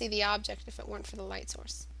wouldn't even see the object if it weren't for the light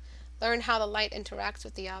source. Learn how the light interacts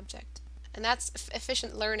with the object. And that's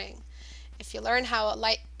efficient learning. If you learn how a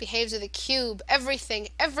light behaves with a cube, everything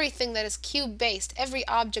that is cube-based, every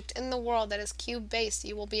object in the world that is cube-based,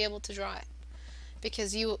 you will be able to draw it.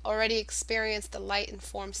 Because you already experienced the light and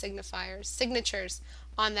form signifiers, signatures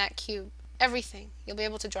on that cube. Everything. You'll be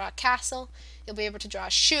able to draw a castle, you'll be able to draw a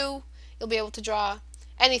shoe, you'll be able to draw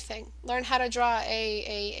anything. Learn how to draw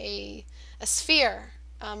a sphere.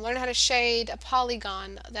 Learn how to shade a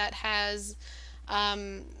polygon that has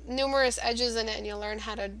numerous edges in it, and you'll learn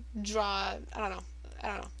how to draw, I don't know.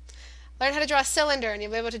 Learn how to draw a cylinder, and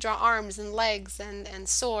you'll be able to draw arms and legs and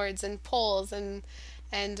swords and poles and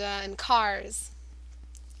cars.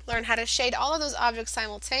 Learn how to shade all of those objects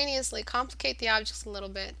simultaneously, complicate the objects a little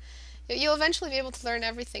bit. You'll eventually be able to learn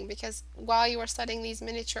everything, because while you are studying these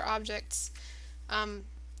miniature objects, objects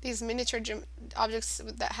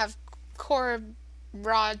that have core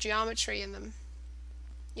raw geometry in them,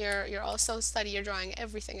 you're also you're drawing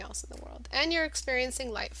everything else in the world, and you're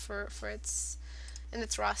experiencing light in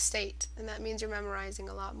its raw state, and that means you're memorizing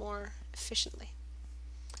a lot more efficiently.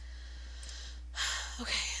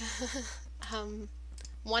 Okay.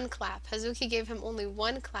 One clap. Hazuki gave him only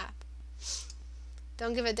one clap.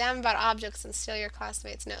 Don't give a damn about objects and steal your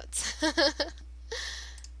classmates' notes.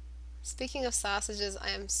 Speaking of sausages,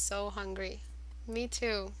 I am so hungry. Me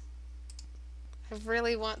too. I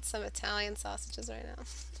really want some Italian sausages right now.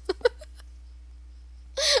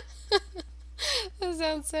 That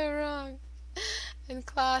sounds so wrong. And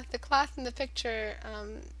the cloth in the picture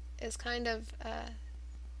is kind of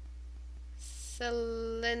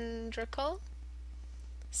cylindrical.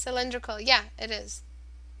 Yeah, it is.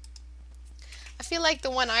 I feel like the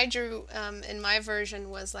one I drew in my version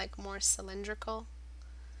was like more cylindrical,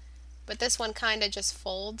 but this one kind of just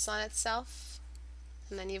folds on itself,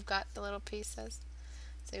 and then you've got the little pieces.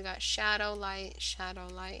 So you've got shadow, light, shadow,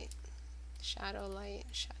 light, shadow, light,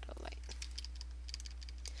 shadow, light.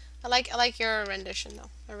 I like your rendition though.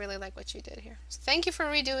 I really like what you did here. So thank you for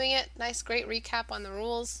redoing it. Nice, great recap on the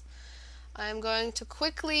rules. I'm going to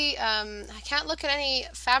quickly, I can't look at any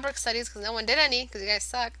fabric studies because no one did any, because you guys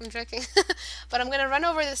suck. I'm joking. But I'm going to run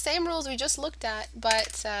over the same rules we just looked at,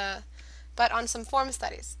 but on some form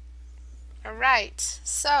studies. Alright,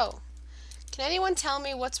 so, can anyone tell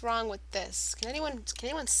me what's wrong with this? Can anyone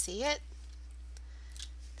see it?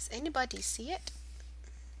 Does anybody see it?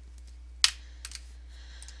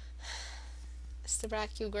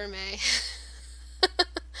 Istebrak, you gourmet.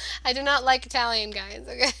 I do not like Italian, guys,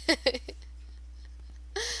 okay?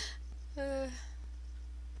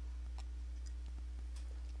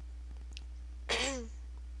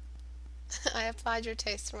 I applaud your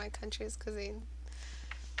taste for my country's cuisine.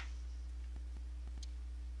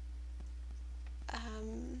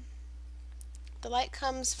 The light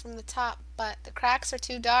comes from the top, but the cracks are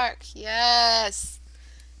too dark. Yes!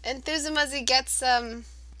 Enthusiasm gets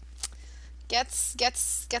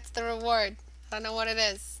the reward. I don't know what it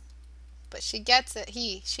is, but she gets it.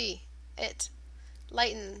 It.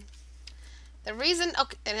 Lighten. The reason,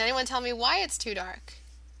 okay, can anyone tell me why it's too dark?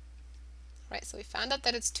 Right, so we found out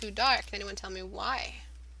that it's too dark. Can anyone tell me why?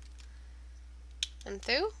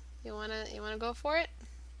 Enthu, you wanna go for it?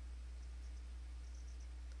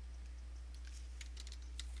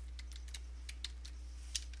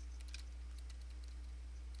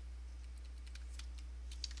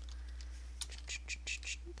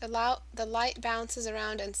 The light bounces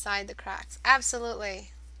around inside the cracks. Absolutely.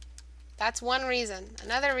 That's one reason.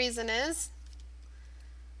 Another reason is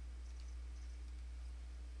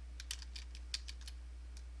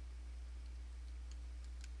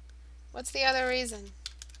what's the other reason?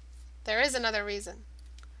 There is another reason.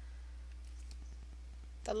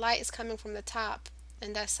 The light is coming from the top,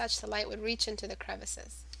 and as such the light would reach into the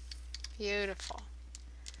crevices. Beautiful.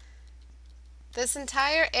 This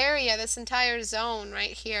entire area, this entire zone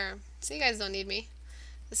right here, so you guys don't need me.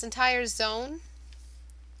 This entire zone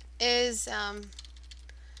is the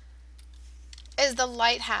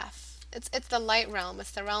light half. It's the light realm.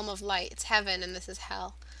 It's the realm of light. It's heaven, and this is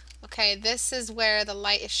hell. Okay, this is where the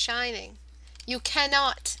light is shining. You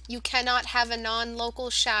cannot have a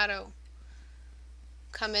non-local shadow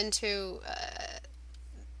come into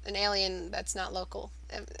an alien that's not local.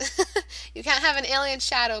 You can't have an alien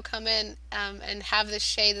shadow come in and have the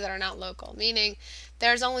shades that are not local, meaning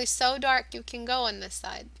there's only so dark you can go on this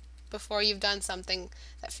side before you've done something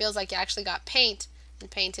that feels like you actually got paint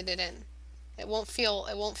and painted it in. It won't feel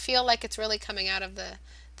like it's really coming out of the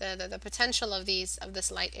potential of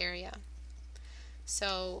this light area.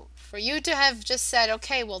 So for you to have just said,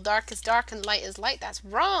 okay, well, dark is dark and light is light, that's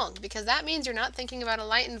wrong, because that means you're not thinking about a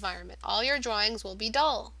light environment. All your drawings will be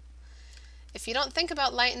dull. If you don't think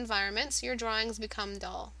about light environments, your drawings become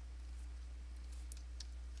dull.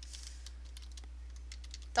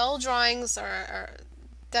 Dull drawings are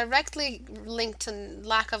directly linked to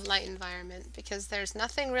lack of light environment because there's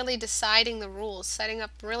nothing really deciding the rules, setting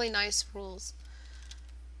up really nice rules.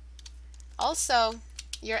 Also,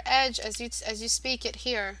 your edge, as you speak it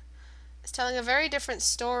here, is telling a very different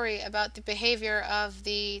story about the behavior of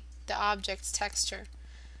the object's texture.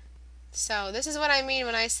 So this is what I mean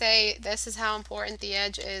when I say this is how important the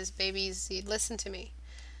edge is, babies. Listen to me.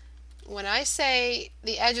 When I say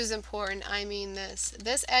the edge is important, I mean this.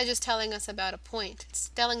 This edge is telling us about a point. It's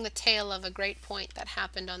telling the tale of a great point that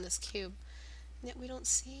happened on this cube. And yet we don't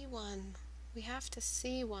see one. We have to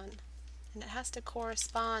see one. And it has to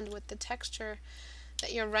correspond with the texture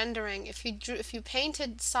that you're rendering. If you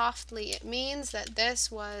painted softly, it means that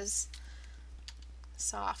this was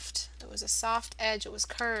soft. It was a soft edge. It was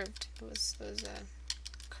curved. It was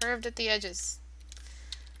curved at the edges.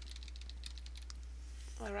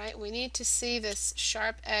 All right, we need to see this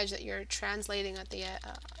sharp edge that you're translating at the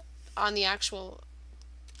on the actual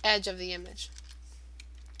edge of the image.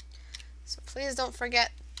 So please don't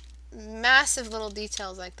forget massive little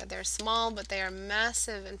details like that. They're small, but they are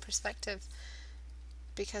massive in perspective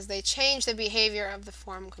because they change the behavior of the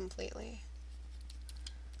form completely.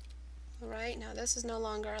 All right, now this is no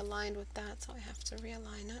longer aligned with that, so I have to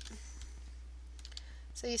realign it.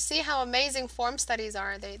 So you see how amazing form studies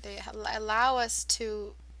are. They allow us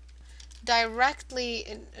to directly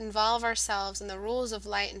involve ourselves in the rules of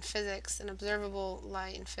light and physics and observable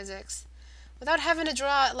light and physics without having to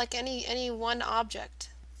draw like any one object,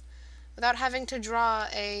 without having to draw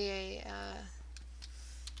any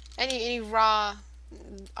raw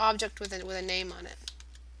object with a name on it.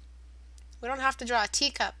 We don't have to draw a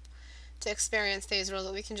teacup to experience these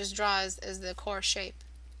rules. We can just draw as the core shape.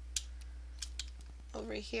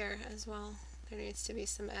 Over here as well, there needs to be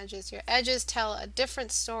some edges. Your edges tell a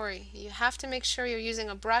different story. You have to make sure you're using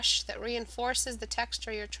a brush that reinforces the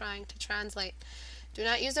texture you're trying to translate. Do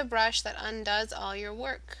not use a brush that undoes all your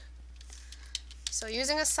work. So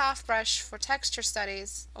using a soft brush for texture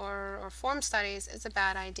studies or form studies is a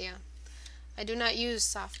bad idea. I do not use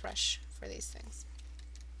soft brush for these things.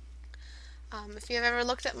 If you've ever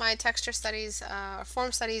looked at my texture studies or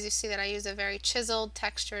form studies, you see that I use a very chiseled,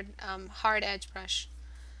 textured, hard edge brush,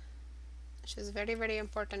 which is very, very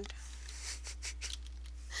important.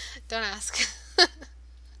 Don't ask.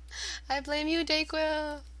 I blame you,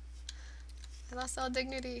 Dayquil. I lost all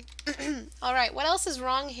dignity. All right, what else is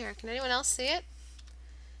wrong here? Can anyone else see it?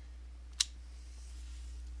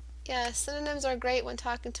 Yeah, synonyms are great when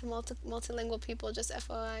talking to multilingual people, just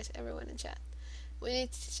FYI to everyone in chat. We need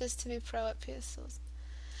just to be pro at PSLs.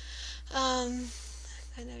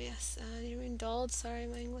 Kind of, yes. You're indulged. Sorry,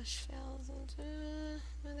 my English fails.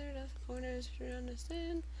 Weathered off the corners, if you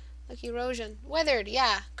understand. Like erosion. Weathered,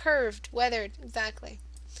 yeah. Curved, weathered, exactly.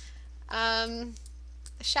 The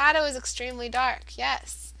shadow is extremely dark,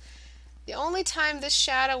 yes. The only time this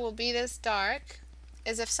shadow will be this dark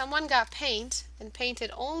is if someone got paint and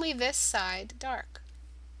painted only this side dark.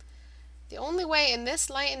 The only way in this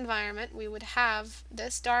light environment we would have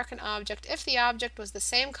this darkened object if the object was the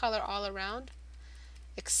same color all around,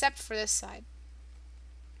 except for this side.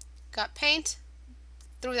 Got paint,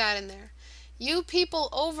 threw that in there. You people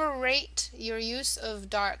overrate your use of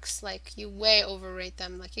darks, like you way overrate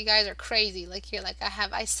them. Like you guys are crazy. Like you're like,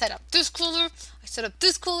 I set up this color, I set up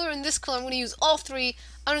this color and this color. I'm going to use all three.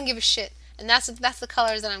 I don't give a shit. And that's the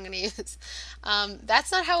colors that I'm going to use.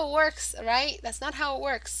 That's not how it works, right? That's not how it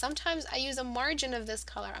works. Sometimes I use a margin of this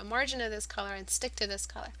color, a margin of this color, and stick to this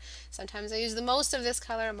color. Sometimes I use the most of this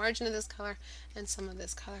color, a margin of this color, and some of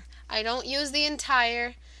this color. I don't use the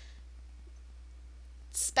entire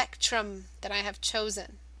spectrum that I have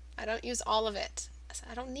chosen. I don't use all of it.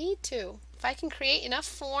 I don't need to. If I can create enough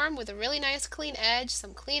form with a really nice clean edge,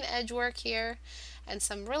 some clean edge work here, and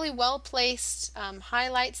some really well-placed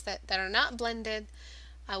highlights that are not blended,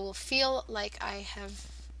 I will feel like I have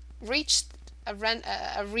reached a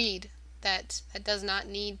read that does not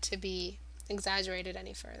need to be exaggerated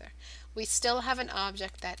any further. We still have an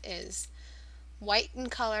object that is white in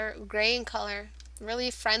color, gray in color,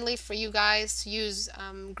 really friendly for you guys to use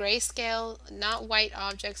grayscale, not white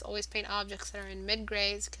objects. Always paint objects that are in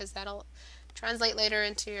mid-grays because that'll translate later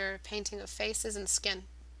into your painting of faces and skin.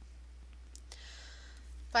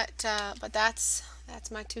 But that's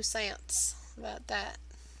my 2 cents about that.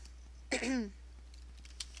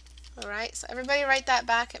 All right, so everybody write that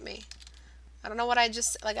back at me. I don't know what I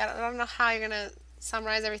just like. I don't know how you're gonna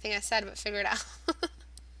summarize everything I said, but figure it out.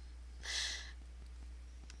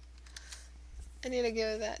 I need to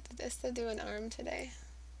give that. Did Ista do an arm today?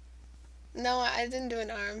 No, I didn't do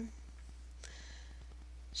an arm.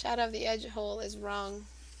 Shadow of the edge hole is wrong.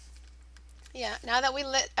 Yeah, now that we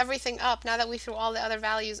lit everything up, now that we threw all the other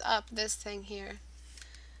values up, this thing here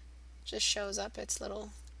just shows up its little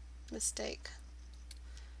mistake.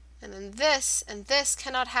 And then this and this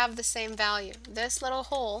cannot have the same value. This little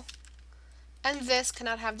hole and this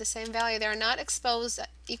cannot have the same value. They are not exposed at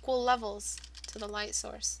equal levels to the light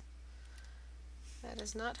source. That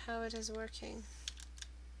is not how it is working.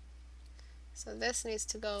 So this needs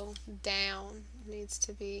to go down, it needs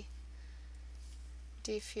to be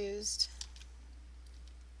diffused.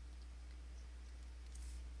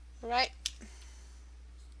 Right?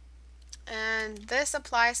 And this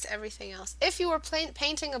applies to everything else. If you were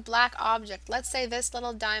painting a black object, let's say this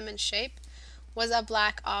little diamond shape was a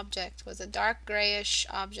black object, was a dark grayish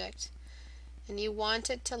object, and you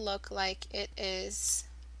want it to look like it is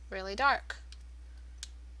really dark.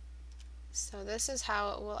 So this is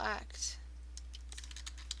how it will act.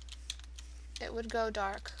 It would go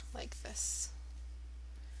dark like this.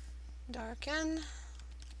 Darken.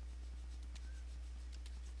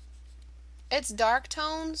 Its dark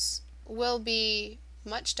tones will be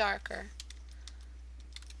much darker.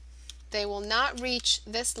 They will not reach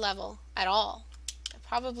this level at all. They'll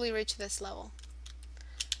probably reach this level.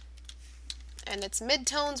 And its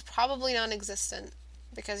midtones probably non-existent,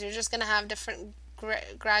 because you're just going to have different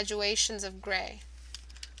graduations of gray,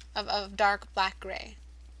 of dark black gray.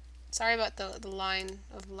 Sorry about the line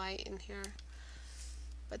of light in here.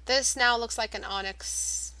 But this now looks like an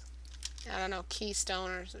onyx, I don't know,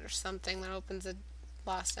 keystone or something that opens a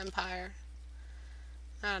lost empire.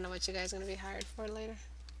 I don't know what you guys are going to be hired for later.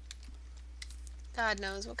 God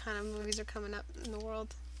knows what kind of movies are coming up in the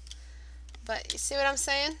world. But you see what I'm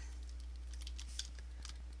saying?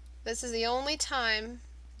 This is the only time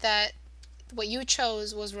that what you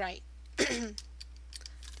chose was right.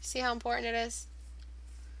 See how important it is?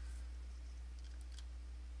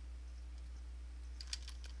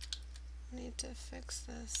 I need to fix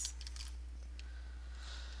this.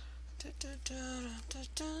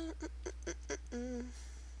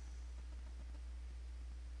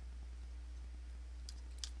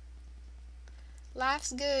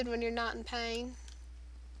 Life's good when you're not in pain.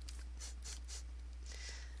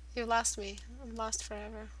 You've lost me. I'm lost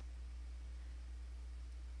forever.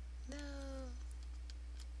 No.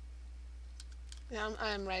 Yeah,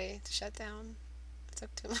 I'm ready to shut down. I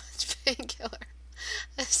took too much painkiller.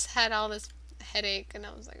 I just had all this headache and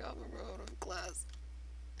I was like, oh, I'm out of class.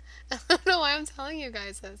 I don't know why I'm telling you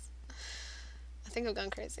guys this. I think I've gone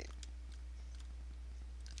crazy.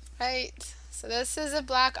 Right, so this is a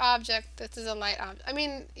black object, this is a light object. I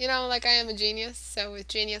mean, you know, like I am a genius, so with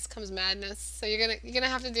genius comes madness. So you're gonna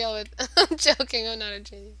have to deal with I'm joking, I'm not a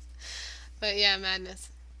genius. But yeah, madness.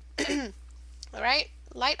 Alright,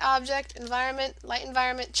 light object, environment, light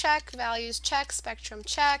environment check, values check, spectrum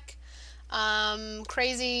check.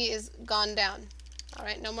 Crazy is gone down.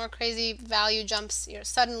 Alright, no more crazy value jumps.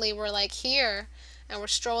 Suddenly we're like here and we're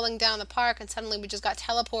strolling down the park and suddenly we just got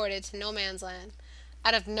teleported to no man's land.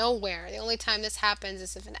 Out of nowhere. The only time this happens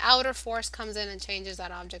is if an outer force comes in and changes that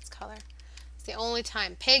object's color. It's the only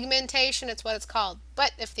time. Pigmentation, it's what it's called.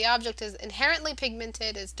 But if the object is inherently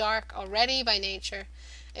pigmented, is dark already by nature,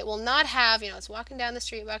 it will not have, it's walking down the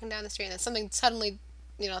street, and then something suddenly,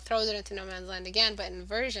 throws it into no man's land again. But in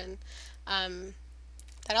inversion, that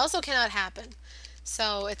also cannot happen.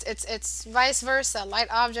 So it's vice versa. Light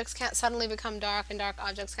objects can't suddenly become dark, and dark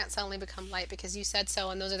objects can't suddenly become light because you said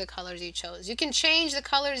so, and those are the colors you chose. You can change the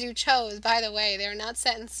colors you chose, by the way. They're not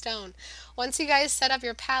set in stone. Once you guys set up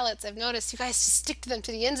your palettes, I've noticed you guys just stick to them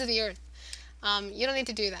to the ends of the earth. You don't need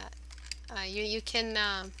to do that. You can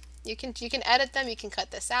edit them. You can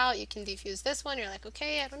cut this out. You can diffuse this one. You're like,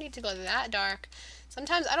 okay, I don't need to go that dark.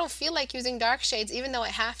 Sometimes I don't feel like using dark shades, even though I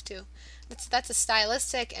have to. That's a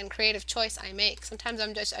stylistic and creative choice I make. Sometimes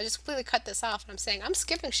I just completely cut this off and I'm saying I'm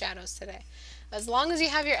skipping shadows today. As long as you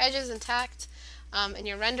have your edges intact and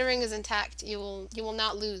your rendering is intact, you will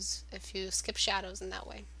not lose if you skip shadows in that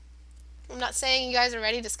way. I'm not saying you guys are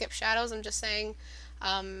ready to skip shadows. I'm just saying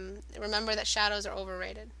remember that shadows are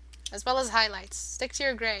overrated, as well as highlights. Stick to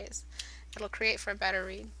your grays. It'll create for a better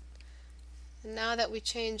read. And now that we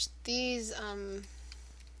changed these,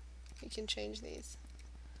 we can change these.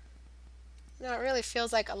 No, it really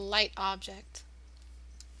feels like a light object.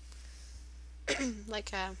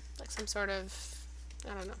 like some sort of,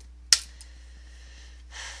 I don't know.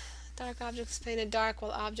 Dark objects painted dark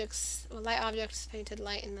while light objects painted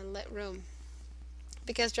light in the lit room.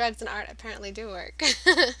 Because drugs and art apparently do work.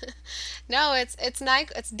 No, it's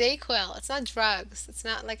Dayquil. It's not drugs. It's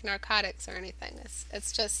not like narcotics or anything.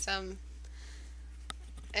 It's just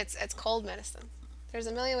It's cold medicine. There's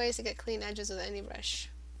a million ways to get clean edges with any brush.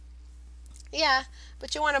 Yeah,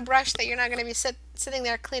 but you want a brush that you're not going to be sitting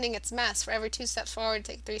there cleaning its mess. For every 2 steps forward,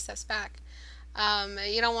 take 3 steps back.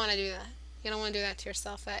 You don't want to do that. You don't want to do that to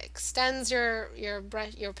yourself. That extends your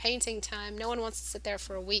painting time. No one wants to sit there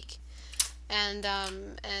for a week, and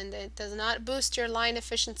it does not boost your line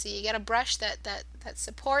efficiency. You get a brush that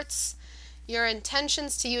supports your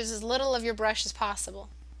intentions to use as little of your brush as possible.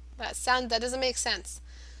 That doesn't make sense.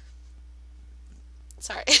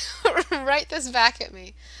 Sorry, write this back at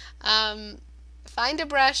me. Find a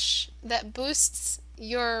brush that boosts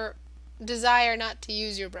your desire not to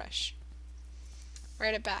use your brush.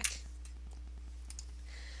 Write it back.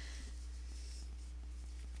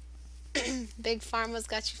 Big Pharma's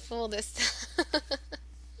got you fooled this.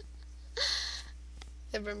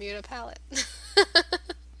 The Bermuda palette.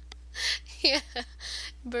 Yeah,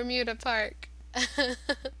 Bermuda Park.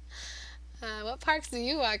 What parks do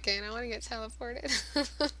you walk in? I want to get teleported.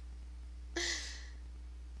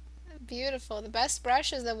 Beautiful. The best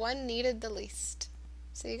brush is the one needed the least.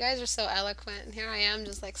 So you guys are so eloquent, and here I am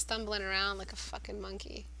just like stumbling around like a fucking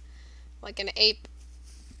monkey. Like an ape.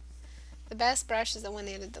 The best brush is the one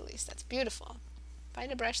needed the least. That's beautiful.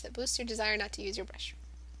 Find a brush that boosts your desire not to use your brush.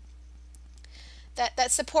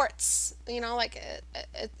 That supports, you know, like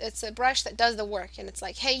it's a brush that does the work, and it's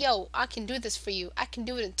like, hey yo, I can do this for you. I can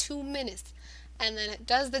do it in 2 minutes. And then it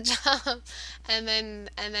does the job, and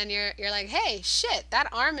then you're like, hey, shit, that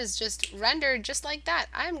arm is just rendered just like that.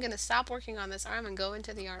 I'm gonna stop working on this arm and go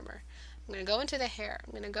into the armor. I'm gonna go into the hair.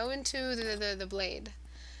 I'm gonna go into the blade.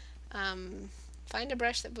 Find a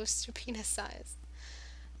brush that boosts your penis size.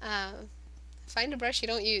 Find a brush you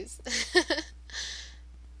don't use.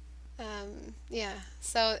 Yeah.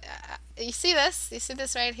 So you see this? You see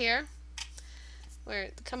this right here? Where?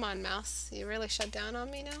 Come on, mouse. You really shut down on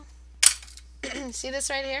me now. See this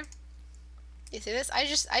right here? You see this? I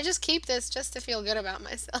just keep this just to feel good about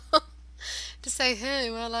myself. To say, hey,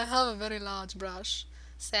 well, I have a very large brush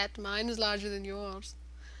set. Mine is larger than yours.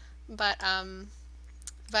 But I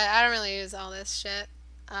don't really use all this shit.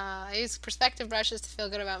 I use perspective brushes to feel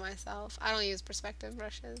good about myself. I don't use perspective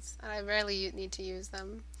brushes. I rarely need to use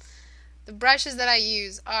them. The brushes that I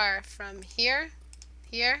use are from here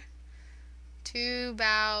to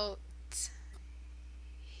about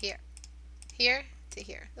here to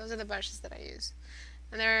here. Those are the brushes that I use,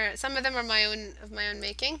 and some of them are my own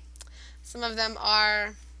making. Some of them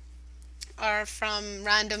are from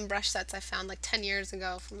random brush sets I found like 10 years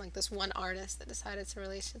ago from like this one artist that decided to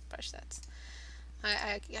release his brush sets.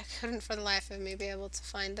 I couldn't for the life of me be able to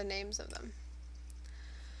find the names of them.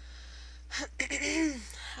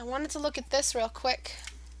 I wanted to look at this real quick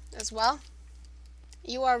as well.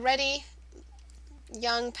 You are ready,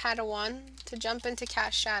 young Padawan, to jump into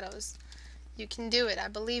cast shadows. You can do it. I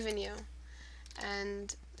believe in you.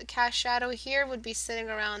 And the cast shadow here would be sitting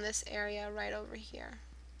around this area right over here,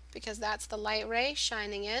 because that's the light ray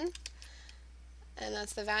shining in, and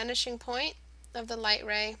that's the vanishing point of the light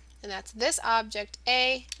ray, and that's this object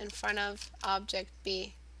A in front of object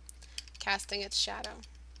B, casting its shadow.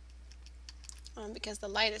 Because the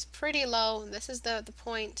light is pretty low, and this is the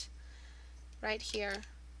point right here.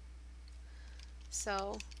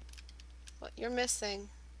 So what you're missing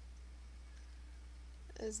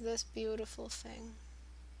is this beautiful thing.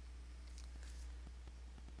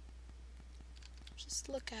 Just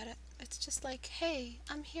look at it. It's just like, hey,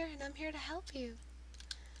 I'm here and I'm here to help you.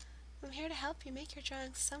 I'm here to help you make your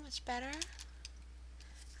drawings so much better.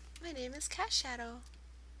 My name is Cast Shadow.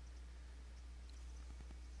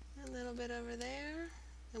 A little bit over there.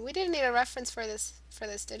 And we didn't need a reference for this,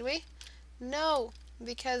 did we? No,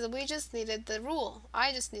 because we just needed the rule.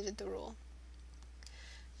 I just needed the rule.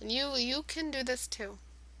 And you can do this too.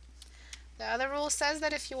 The other rule says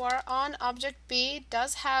that if you are on object B,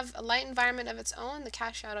 does have a light environment of its own, the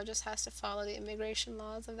cast shadow just has to follow the immigration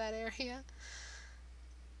laws of that area.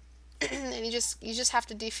 And you just have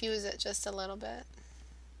to diffuse it just a little bit.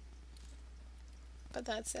 But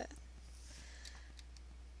that's it.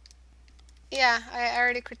 Yeah, I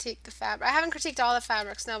already critiqued the fabric. I haven't critiqued all the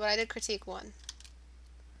fabrics, no, but I did critique one.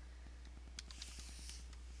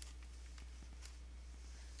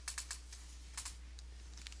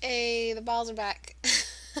 Hey, the balls are back.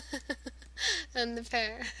 And the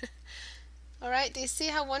pair. Alright, do you see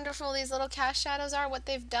how wonderful these little cast shadows are? What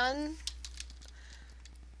they've done?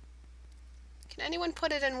 Can anyone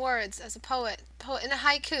put it in words as a poet? In a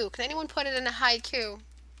haiku. Can anyone put it in a haiku?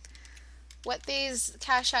 What these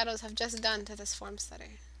cast shadows have just done to this form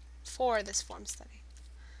study. For this form study.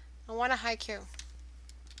 I want a haiku.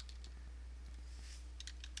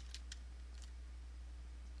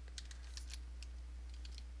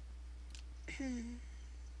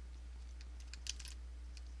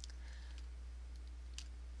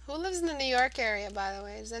 Who lives in the New York area, by the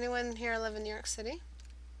way? Does anyone here live in New York City?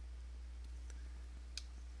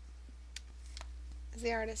 Is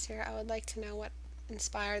the artist here? I would like to know what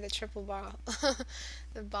inspired the triple ball,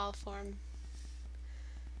 the ball form.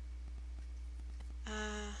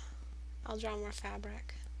 I'll draw more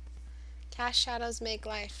fabric. Cast shadows make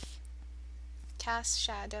life. Cast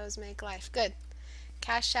shadows make life. Good.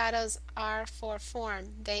 Cast shadows are for form.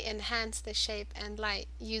 They enhance the shape and light.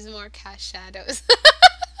 Use more cast shadows.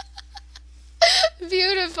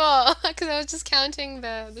 Beautiful. Because I was just counting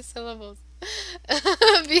the syllables.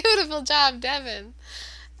 Beautiful job, Devin.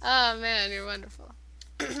 Oh man, you're wonderful.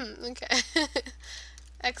 Okay.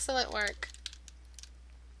 Excellent work.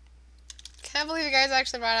 Can't believe you guys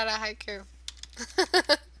actually brought out a haiku.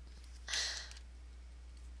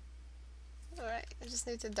 Alright, I just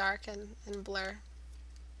need to darken and blur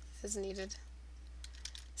as needed.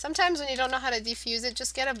 Sometimes when you don't know how to diffuse it,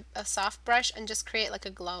 just get a soft brush and just create like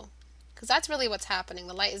a glow. Because that's really what's happening.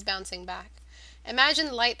 The light is bouncing back.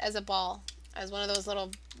 Imagine light as a ball, as one of those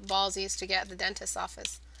little balls you used to get at the dentist's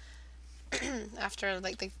office. After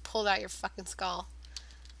like they pulled out your fucking skull.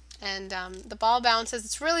 And the ball bounces.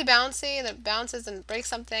 It's really bouncy, and it bounces and breaks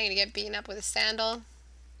something, and you get beaten up with a sandal.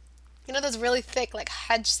 You know those really thick, like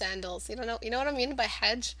hedge sandals. You know what I mean by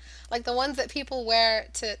hedge? Like the ones that people wear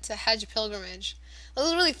to hedge pilgrimage.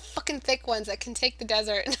 Those really fucking thick ones that can take the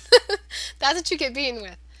desert. That's what you get beaten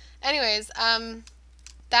with. Anyways,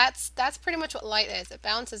 that's pretty much what light is. It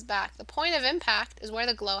bounces back. The point of impact is where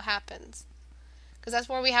the glow happens, because that's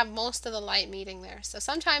where we have most of the light meeting there. So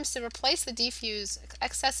sometimes to replace the diffuse,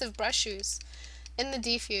 excessive brush use in the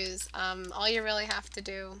diffuse, all you really have to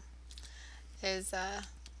do is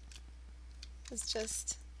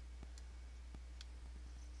just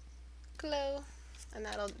glow, and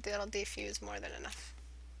that'll diffuse more than enough.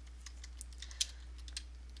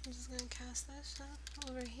 I'm just gonna cast that stuff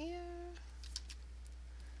over here.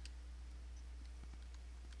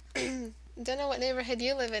 Don't know what neighborhood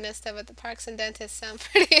you live in, Ista, but the parks and dentists sound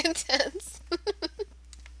pretty intense.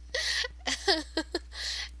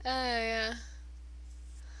 Yeah.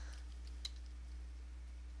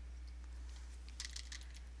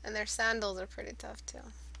 And their sandals are pretty tough too.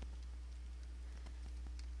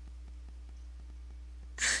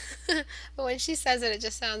 But when she says it, it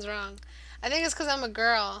just sounds wrong. I think it's because I'm a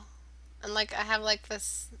girl, and like I have like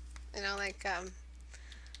this, you know, like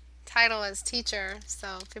title as teacher,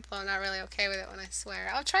 so people are not really okay with it when I swear.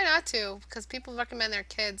 I'll try not to, because people recommend their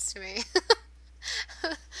kids to me.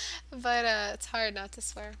 But it's hard not to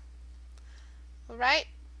swear. Alright.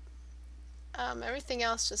 Everything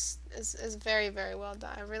else just is very, very well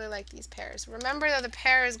done. I really like these pairs. Remember that the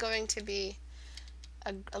pair is going to be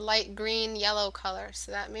a light green yellow color,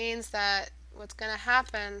 so that means that what's going to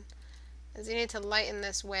happen is you need to lighten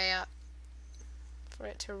this way up for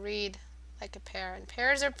it to read like a pair. And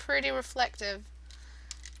pairs are pretty reflective.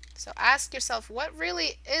 So ask yourself, what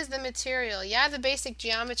really is the material? Yeah, the basic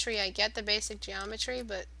geometry, I get the basic geometry,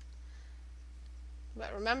 but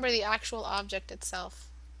remember the actual object itself.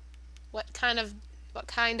 What kind of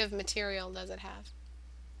material does it have?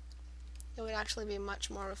 It would actually be much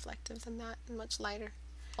more reflective than that, and much lighter.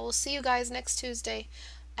 I will see you guys next Tuesday,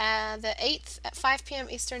 the 8th at 5 p.m.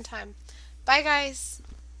 Eastern Time. Bye guys!